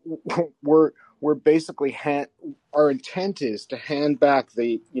 we're basically our intent is to hand back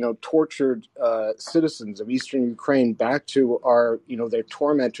the tortured citizens of eastern Ukraine back to our their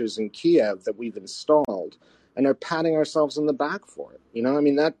tormentors in Kiev that we've installed, and are patting ourselves on the back for it. I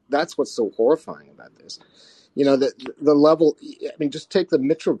mean, that's what's so horrifying about this. The level. I mean, just take the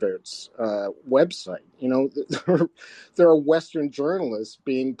Mitrovic website. There are Western journalists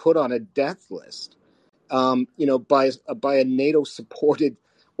being put on a death list. By a NATO-supported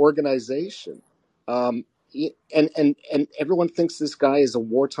organization, and everyone thinks this guy is a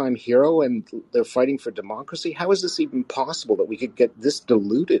wartime hero, and they're fighting for democracy. How is this even possible that we could get this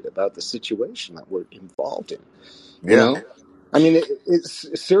deluded about the situation that we're involved in? Yeah. I mean,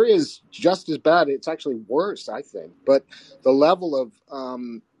 Syria is just as bad. It's actually worse, I think. But the level of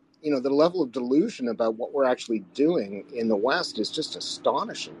delusion about what we're actually doing in the West is just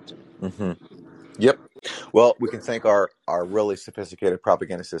astonishing to me. Mm-hmm. Yep. Well, we can thank our really sophisticated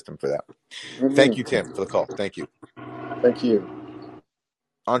propaganda system for that. Mm-hmm. Thank you, Tim, for the call. Thank you. Thank you.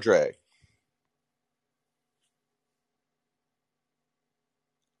 Andre.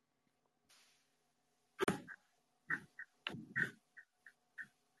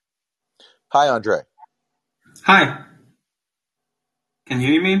 Hi, Andre. Hi. Can you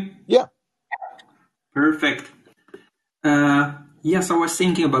hear me? Yeah. Perfect. Yes, I was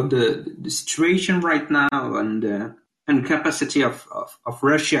thinking about the situation right now and capacity of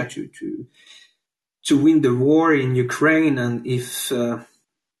Russia to win the war in Ukraine, and if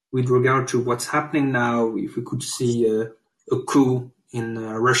with regard to what's happening now, if we could see a coup in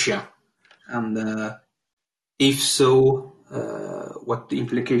Russia, and if so, what the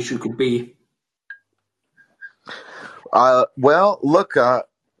implication could be. Well, look,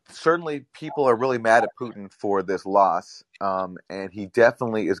 certainly people are really mad at Putin for this loss, and he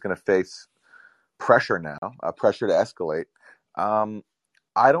definitely is going to face pressure now, pressure to escalate. I'm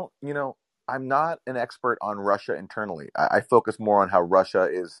not an expert on Russia internally. I focus more on how Russia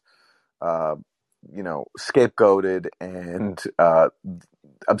is, scapegoated and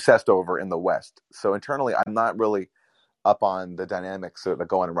obsessed over in the West. So internally, I'm not really up on the dynamics that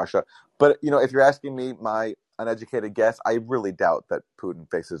go on in Russia. But, if you're asking me my uneducated guess, I really doubt that Putin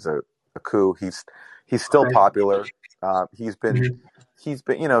faces a coup. He's still popular. He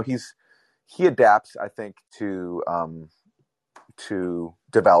adapts, I think, to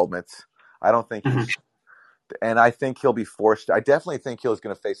developments. I don't think and I think he'll be forced. I definitely think he's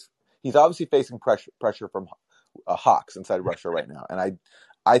going to face. He's obviously facing pressure from hawks inside Russia right now, and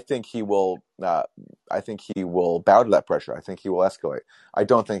I think he will. I think he will bow to that pressure. I think he will escalate. I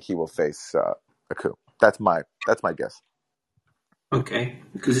don't think he will face a coup. That's my guess. Okay,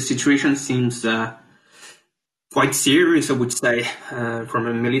 because the situation seems quite serious, I would say, from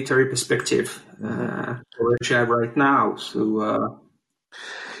a military perspective for Russia right now. So.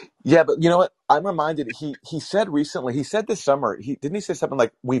 Yeah, but you know what? I'm reminded. He said recently. He said this summer. He say something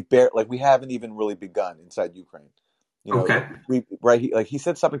like we haven't even really begun inside Ukraine. Okay. He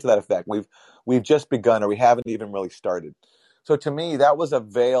said something to that effect. We've just begun, or we haven't even really started. So to me, that was a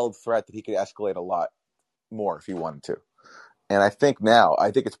veiled threat that he could escalate a lot more if he wanted to. And I think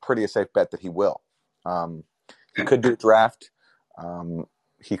it's pretty a safe bet that he will. He could do a draft.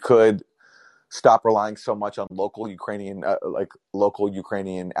 He could stop relying so much on local Ukrainian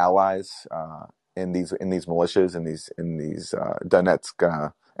allies in these militias, in these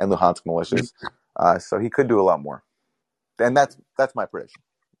Donetsk and Luhansk militias. So he could do a lot more, and that's my prediction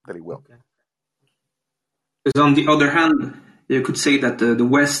that he will. Okay. Because on the other hand, you could say that the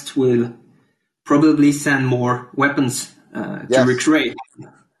West will probably send more weapons to Yes, Ukraine.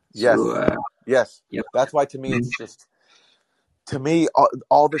 yes, So, yes. yeah. That's why to me Mm. it's just to me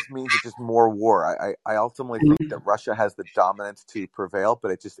all this means is just more war. I ultimately think that Russia has the dominance to prevail,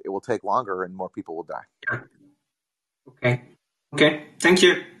 but it will take longer and more people will die. Yeah. Okay. Okay. Thank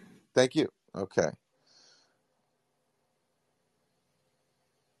you. Thank you. Okay.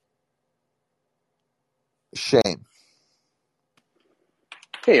 Shane.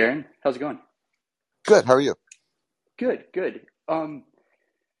 Hey, Aaron. How's it going? Good. How are you? Good, good.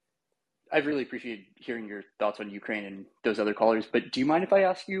 I really appreciate hearing your thoughts on Ukraine and those other callers, but do you mind if I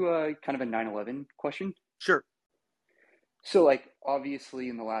ask you kind of a 9/11 question? Sure. So, like, obviously,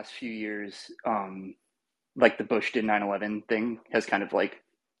 in the last few years, like the Bush did 9/11 thing has kind of like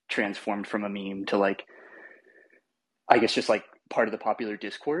transformed from a meme to like, I guess, just like part of the popular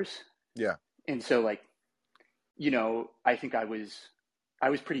discourse. Yeah. And so, like, I think I was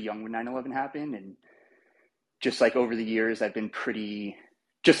pretty young when 9/11 happened, and just like over the years, I've been pretty,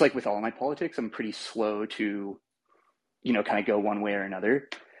 just like with all of my politics, I'm pretty slow to, kind of go one way or another.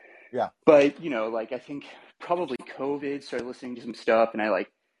 Yeah. But, like I think probably COVID, started listening to some stuff, and I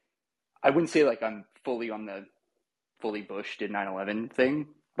wouldn't say like I'm fully on the fully Bush did 9/11 thing.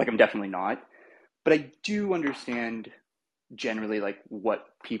 Like I'm definitely not. But I do understand generally like what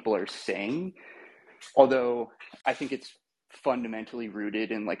people are saying. Although I think it's fundamentally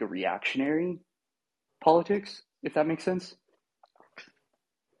rooted in like a reactionary politics, if that makes sense.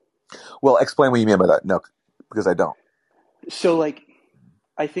 Well, explain what you mean by that. No, because I don't. So like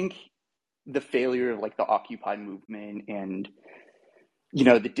I think the failure of like the Occupy movement and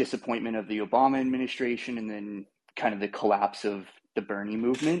the disappointment of the Obama administration and then kind of the collapse of the Bernie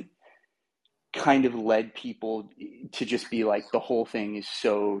movement kind of led people to just be like the whole thing is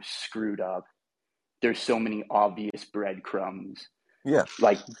so screwed up. There's so many obvious breadcrumbs. Yeah.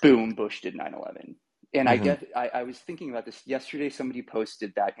 Like boom, Bush did 9/11. And I Mm-hmm. guess I was thinking about this yesterday. Somebody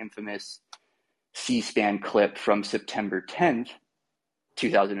posted that infamous C-SPAN clip from September 10th,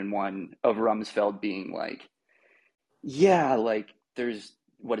 2001 of Rumsfeld being like, yeah, like there's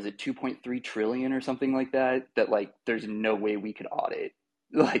what is it, 2.3 trillion or something like that, that like there's no way we could audit.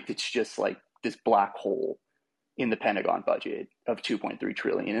 Like it's just like this black hole in the Pentagon budget of 2.3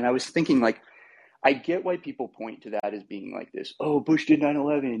 trillion. And I was thinking like I get why people point to that as being like this, oh, Bush did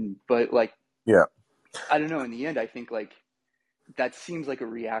 9/11, but like Yeah. I don't know, in the end I think like that seems like a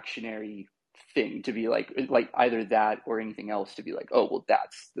reactionary thing to be like either that or anything else to be like, oh, well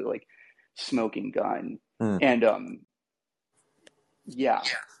that's the like smoking gun. Mm. And yeah.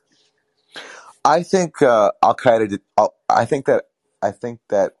 I think Al Qaeda did. I think that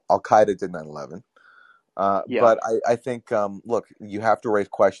Al Qaeda did 9/11. Yeah. But I think look, you have to raise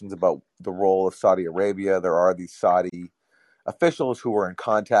questions about the role of Saudi Arabia. There are these Saudi officials who were in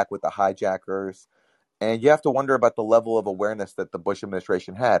contact with the hijackers, and you have to wonder about the level of awareness that the Bush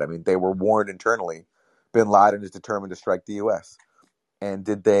administration had. I mean, they were warned internally. Bin Laden is determined to strike the U.S. And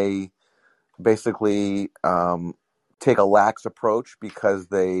did they basically take a lax approach because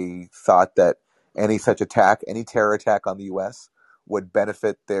they thought that any such attack, any terror attack on the U.S. would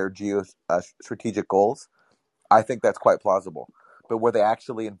benefit their strategic goals? I think that's quite plausible. But were they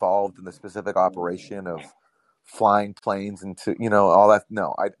actually involved in the specific operation of flying planes into, all that?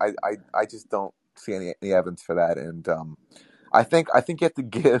 No, I just don't see any evidence for that. And I think you have to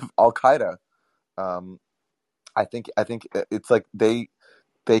give Al Qaeda. I think it's like they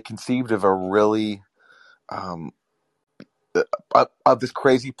conceived of a really of this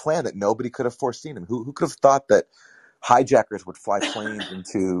crazy plan that nobody could have foreseen. And who could have thought that hijackers would fly planes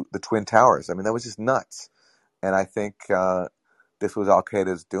into the Twin Towers? I mean, that was just nuts. And I think this was Al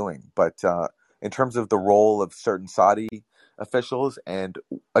Qaeda's doing. But in terms of the role of certain Saudi officials, and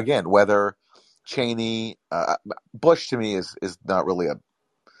again, whether Cheney, Bush to me is not really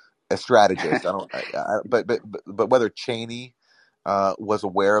a strategist. But whether Cheney was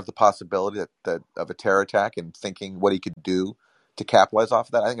aware of the possibility that of a terror attack and thinking what he could do to capitalize off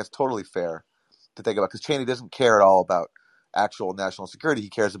of that, I think it's totally fair to think about, because Cheney doesn't care at all about actual national security. He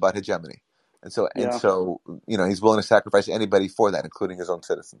cares about hegemony. And so, he's willing to sacrifice anybody for that, including his own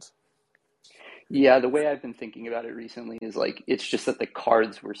citizens. Yeah, the way I've been thinking about it recently is like it's just that the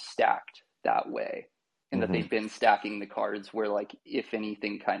cards were stacked that way, and that they've been stacking the cards where like if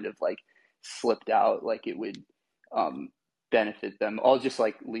anything kind of like slipped out, like it would benefit them. I'll just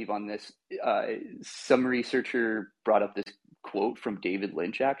like leave on this. Some researcher brought up this quote from David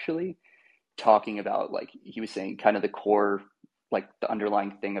Lynch actually, talking about like he was saying kind of the core, like the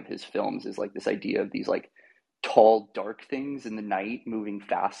underlying thing of his films is like this idea of these like tall dark things in the night moving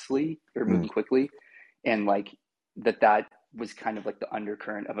fastly or moving quickly. and like that was kind of like the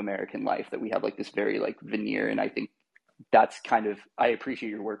undercurrent of American life, that we have like this very like veneer. And I think that's kind of, I appreciate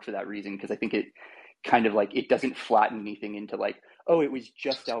your work for that reason, because I think it kind of like, it doesn't flatten anything into like, oh, it was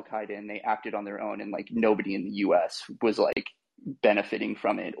just Al-Qaeda and they acted on their own and like nobody in the US was like benefiting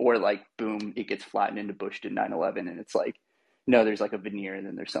from it, or like boom, it gets flattened into Bush did 9/11, and it's like, no, there's like a veneer and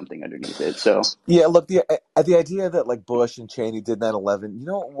then there's something underneath it. So Yeah, look, the idea that like Bush and Cheney did 9/11, you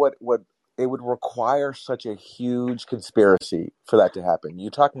know what it would require such a huge conspiracy for that to happen.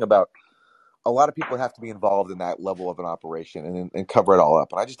 You're talking about a lot of people have to be involved in that level of an operation and cover it all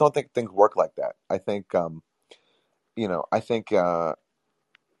up. And I just don't think things work like that. I think, I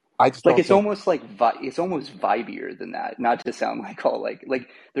just like don't it's think. almost like it's almost vibier than that, not to sound like all like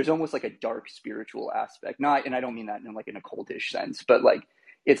there's almost like a dark spiritual aspect, not, and I don't mean that in like an occultish sense, but like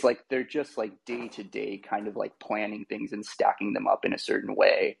it's like they're just like day to day kind of like planning things and stacking them up in a certain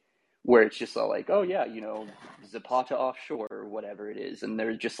way, where it's just all like, oh yeah, you know, Zapata offshore or whatever it is, and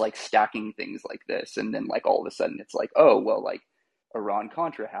they're just like stacking things like this, and then like all of a sudden it's like, oh well, like Iran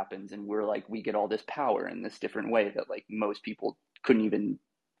Contra happens and we're like, we get all this power in this different way that like most people couldn't even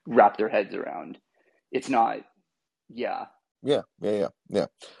wrap their heads around. It's not, yeah. Yeah. All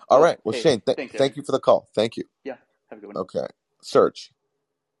Well, right. Well, hey, Shane, thanks, Aaron. thank you for the call. Thank you. Yeah, have a good one. Okay. Serge.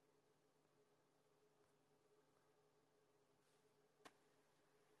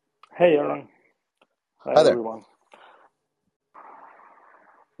 Hey, Aaron. Hi, Hi there. everyone.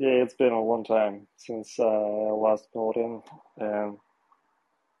 Yeah, it's been a long time since I last called in, and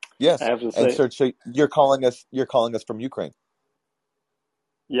Yes. I have to And say, Serge, so you're calling us from Ukraine.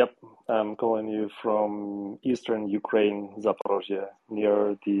 yep, I'm calling you from eastern Ukraine, Zaporozhye,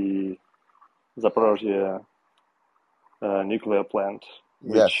 near the Zaporozhye nuclear plant,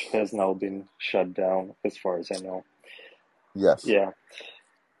 which Yes. has now been shut down, as far as I know. Yes. Yeah,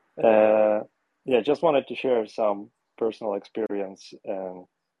 just wanted to share some personal experience and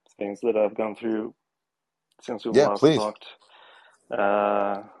things that I've gone through since we Yeah, last please. talked.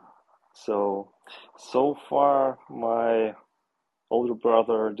 So far, my older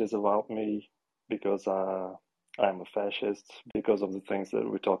brother disavowed me because I'm a fascist, because of the things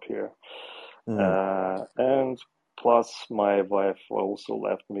that we talk here. And plus, my wife also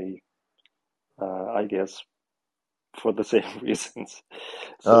left me, I guess, for the same reasons.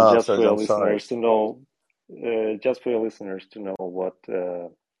 So Oh, just for Serge, your I'm sorry. listeners to know, what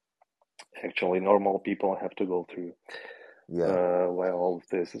actually normal people have to go through while all of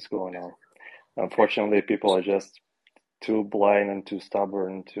this is going on. Unfortunately, people are just too blind and too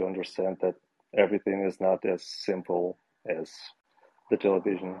stubborn to understand that everything is not as simple as the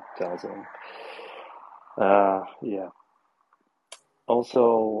television tells them.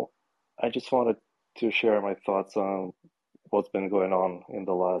 Also, I just wanted to share my thoughts on what's been going on in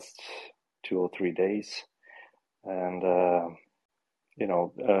the last 2 or 3 days. And,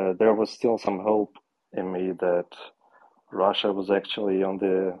 there was still some hope in me that Russia was actually on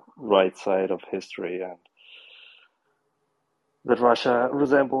the right side of history, and that Russia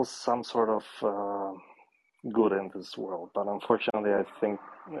resembles some sort of good in this world. But unfortunately, I think,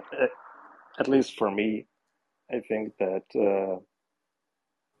 at least for me, I think that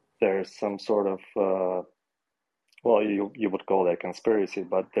there's some sort of, you would call that conspiracy,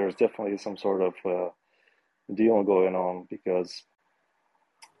 but there's definitely some sort of deal going on, because,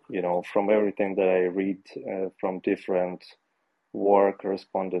 from everything that I read from different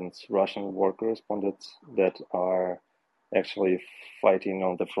Russian war correspondents that are actually fighting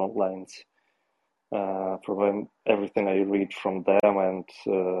on the front lines, from everything I read from them and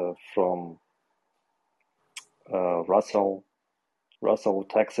from Russell,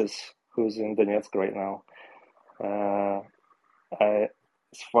 Texas, who's in Donetsk right now.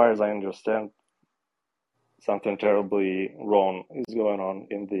 As far as I understand, something terribly wrong is going on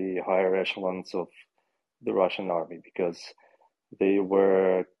in the higher echelons of the Russian army, because they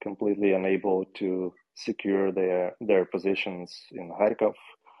were completely unable to secure their positions in Kharkov,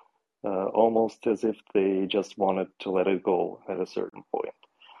 almost as if they just wanted to let it go at a certain point.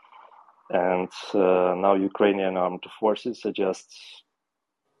 And now Ukrainian armed forces are just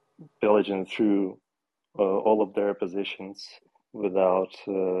pillaging through all of their positions without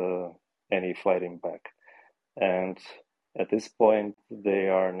any fighting back. And at this point, they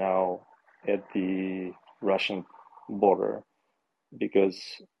are now at the Russian border,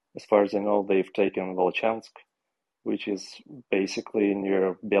 because as far as I know, they've taken Volchansk, which is basically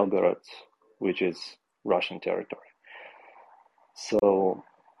near Belgorod, which is Russian territory. So,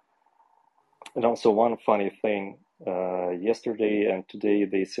 and also one funny thing, yesterday and today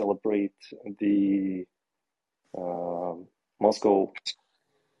they celebrate the Moscow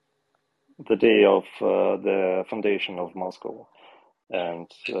the day of the foundation of Moscow. And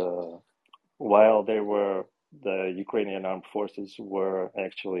while the Ukrainian armed forces were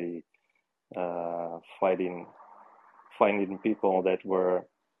actually finding people that were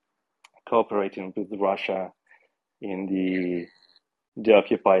cooperating with Russia in the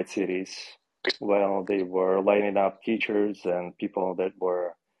occupied cities, while they were lining up teachers and people that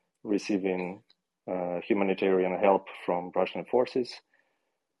were receiving humanitarian help from Russian forces,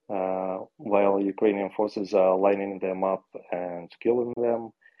 while Ukrainian forces are lining them up and killing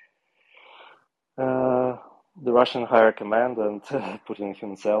them. The Russian higher command and Putin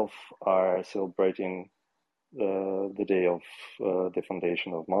himself are celebrating the day of the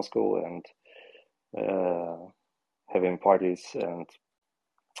foundation of Moscow and having parties and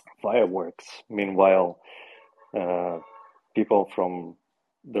fireworks. Meanwhile, people from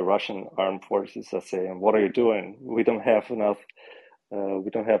the Russian armed forces are saying, "What are you doing? We don't have enough.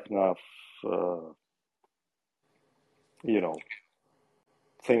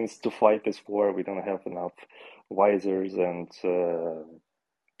 Things to fight this war. We don't have enough visors and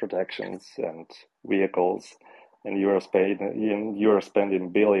protections and vehicles, and you are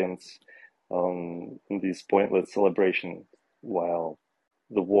spending billions on this pointless celebration while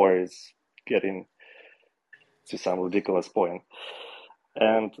the war is getting to some ridiculous point."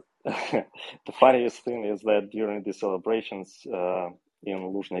 And the funniest thing is that during the celebrations in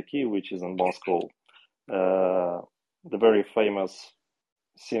Luzhniki, which is in Moscow, the very famous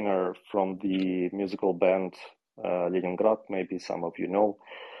singer from the musical band Leningrad, maybe some of you know,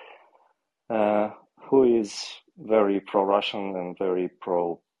 who is very pro-Russian and very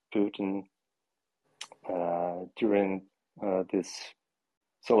pro-Putin, during this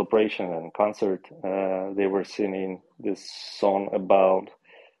celebration and concert, they were singing this song about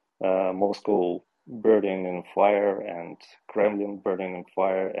Moscow burning in fire and Kremlin burning in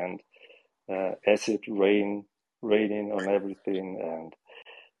fire and acid raining on everything, and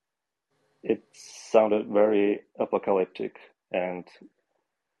it sounded very apocalyptic, and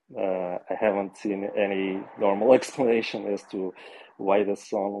I haven't seen any normal explanation as to why the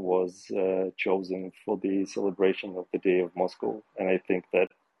song was chosen for the celebration of the Day of Moscow, and I think that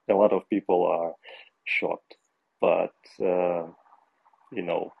a lot of people are shocked. But the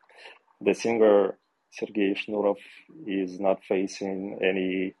singer Sergei Shnurov is not facing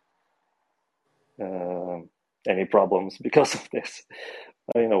any problems because of this.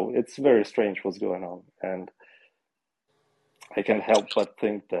 It's very strange what's going on, and I can't help but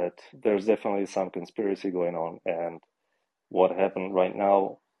think that there's definitely some conspiracy going on, and what happened right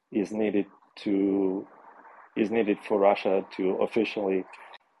now is needed for Russia to officially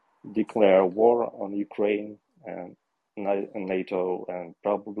declare war on Ukraine and NATO, and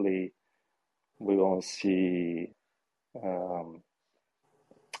probably we will see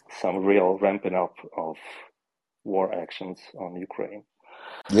some real ramping up of war actions on Ukraine.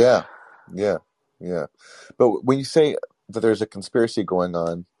 Yeah. But when you say that there's a conspiracy going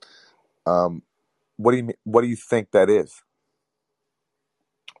on, what do you think that is?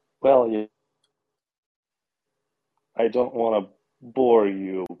 Well, I don't want to bore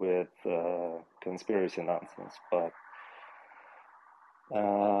you with conspiracy nonsense, but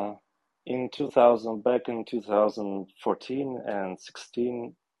back in 2014 and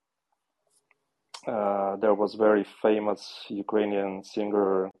 16, there was very famous Ukrainian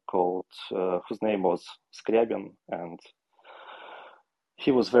singer called whose name was Skryabin, and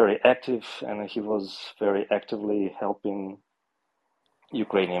he was very active, and he was very actively helping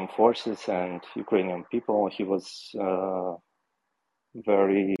Ukrainian forces and Ukrainian people. He was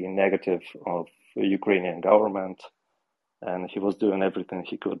very negative of the Ukrainian government, and he was doing everything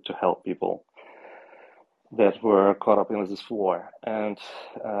he could to help people that were caught up in this war. And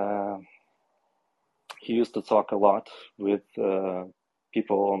he used to talk a lot with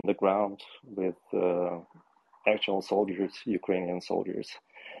people on the ground, with actual soldiers, Ukrainian soldiers.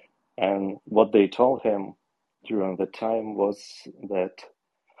 And what they told him during the time was that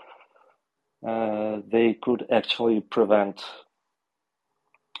they could actually prevent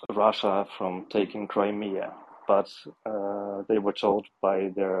Russia from taking Crimea, but they were told by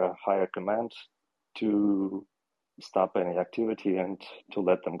their higher command to stop any activity and to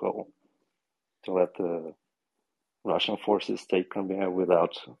let them go, to let the Russian forces take Crimea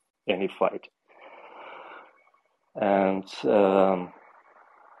without any fight. And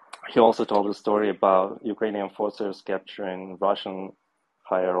he also told a story about Ukrainian forces capturing Russian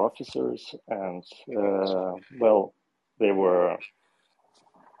higher officers, and they were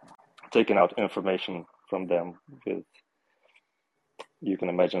taking out information from them with, you can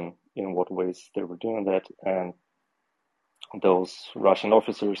imagine in what ways they were doing that. And those Russian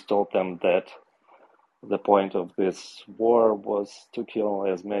officers told them that the point of this war was to kill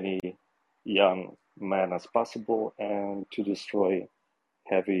as many young men as possible and to destroy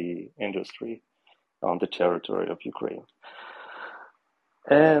heavy industry on the territory of Ukraine.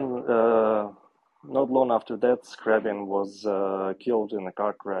 And not long after that, Scriabin was killed in a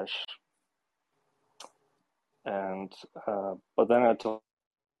car crash. And but then I told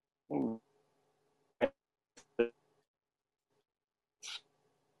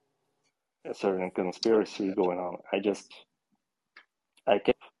a certain conspiracy going on. I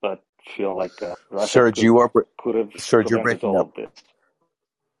can't but feel like Russia Serge, could have Serge, you're prevented breaking all up. of this.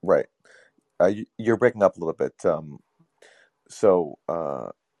 Right. You're breaking up a little bit. So,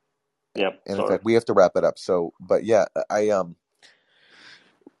 Yep, and in sorry. fact, we have to wrap it up. So, but yeah,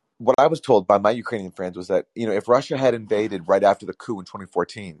 what I was told by my Ukrainian friends was that, if Russia had invaded right after the coup in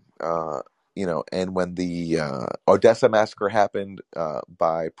 2014, and when the Odessa massacre happened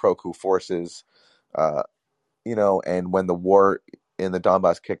by pro-coup forces, and when the war in the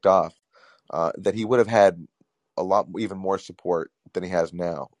Donbass kicked off, that he would have had a lot, even more support than he has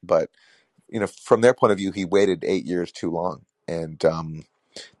now. But, from their point of view, he waited 8 years too long. And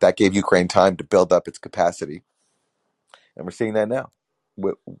that gave Ukraine time to build up its capacity. And we're seeing that now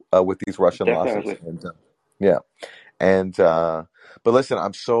with these Russian losses. Definitely. And yeah. And but listen,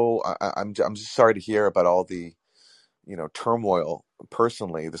 I'm just sorry to hear about all the turmoil.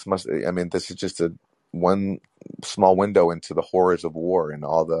 Personally, this is just one small window into the horrors of war and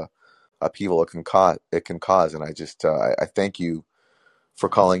all the upheaval it can cause. And I thank you for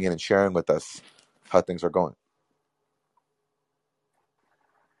calling in and sharing with us how things are going.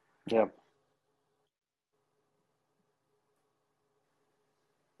 Yeah.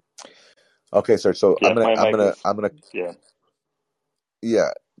 Okay, sir. So Yeah, I'm gonna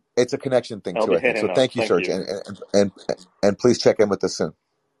yeah. it's a connection thing I'll too, be I think. So heading out. thank you, Thank Serge, you. and please check in with us soon.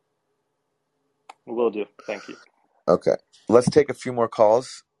 Will do. Thank you. Okay, let's take a few more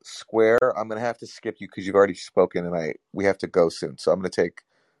calls. Square, I'm gonna have to skip you because you've already spoken, and we have to go soon. So I'm gonna take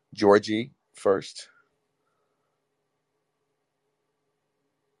Georgie first.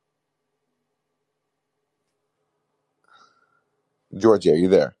 Georgie, are you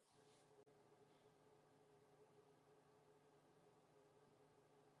there?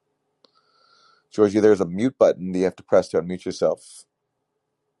 Georgie, there's a mute button that you have to press to unmute yourself.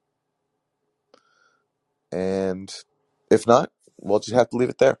 And if not, we'll just have to leave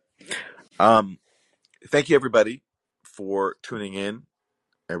it there. Thank you, everybody, for tuning in.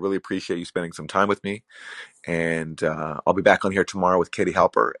 I really appreciate you spending some time with me. And I'll be back on here tomorrow with Katie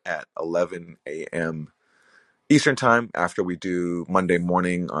Halper at 11 a.m. Eastern Time after we do Monday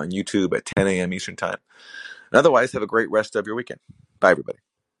morning on YouTube at 10 a.m. Eastern Time. And otherwise, have a great rest of your weekend. Bye, everybody.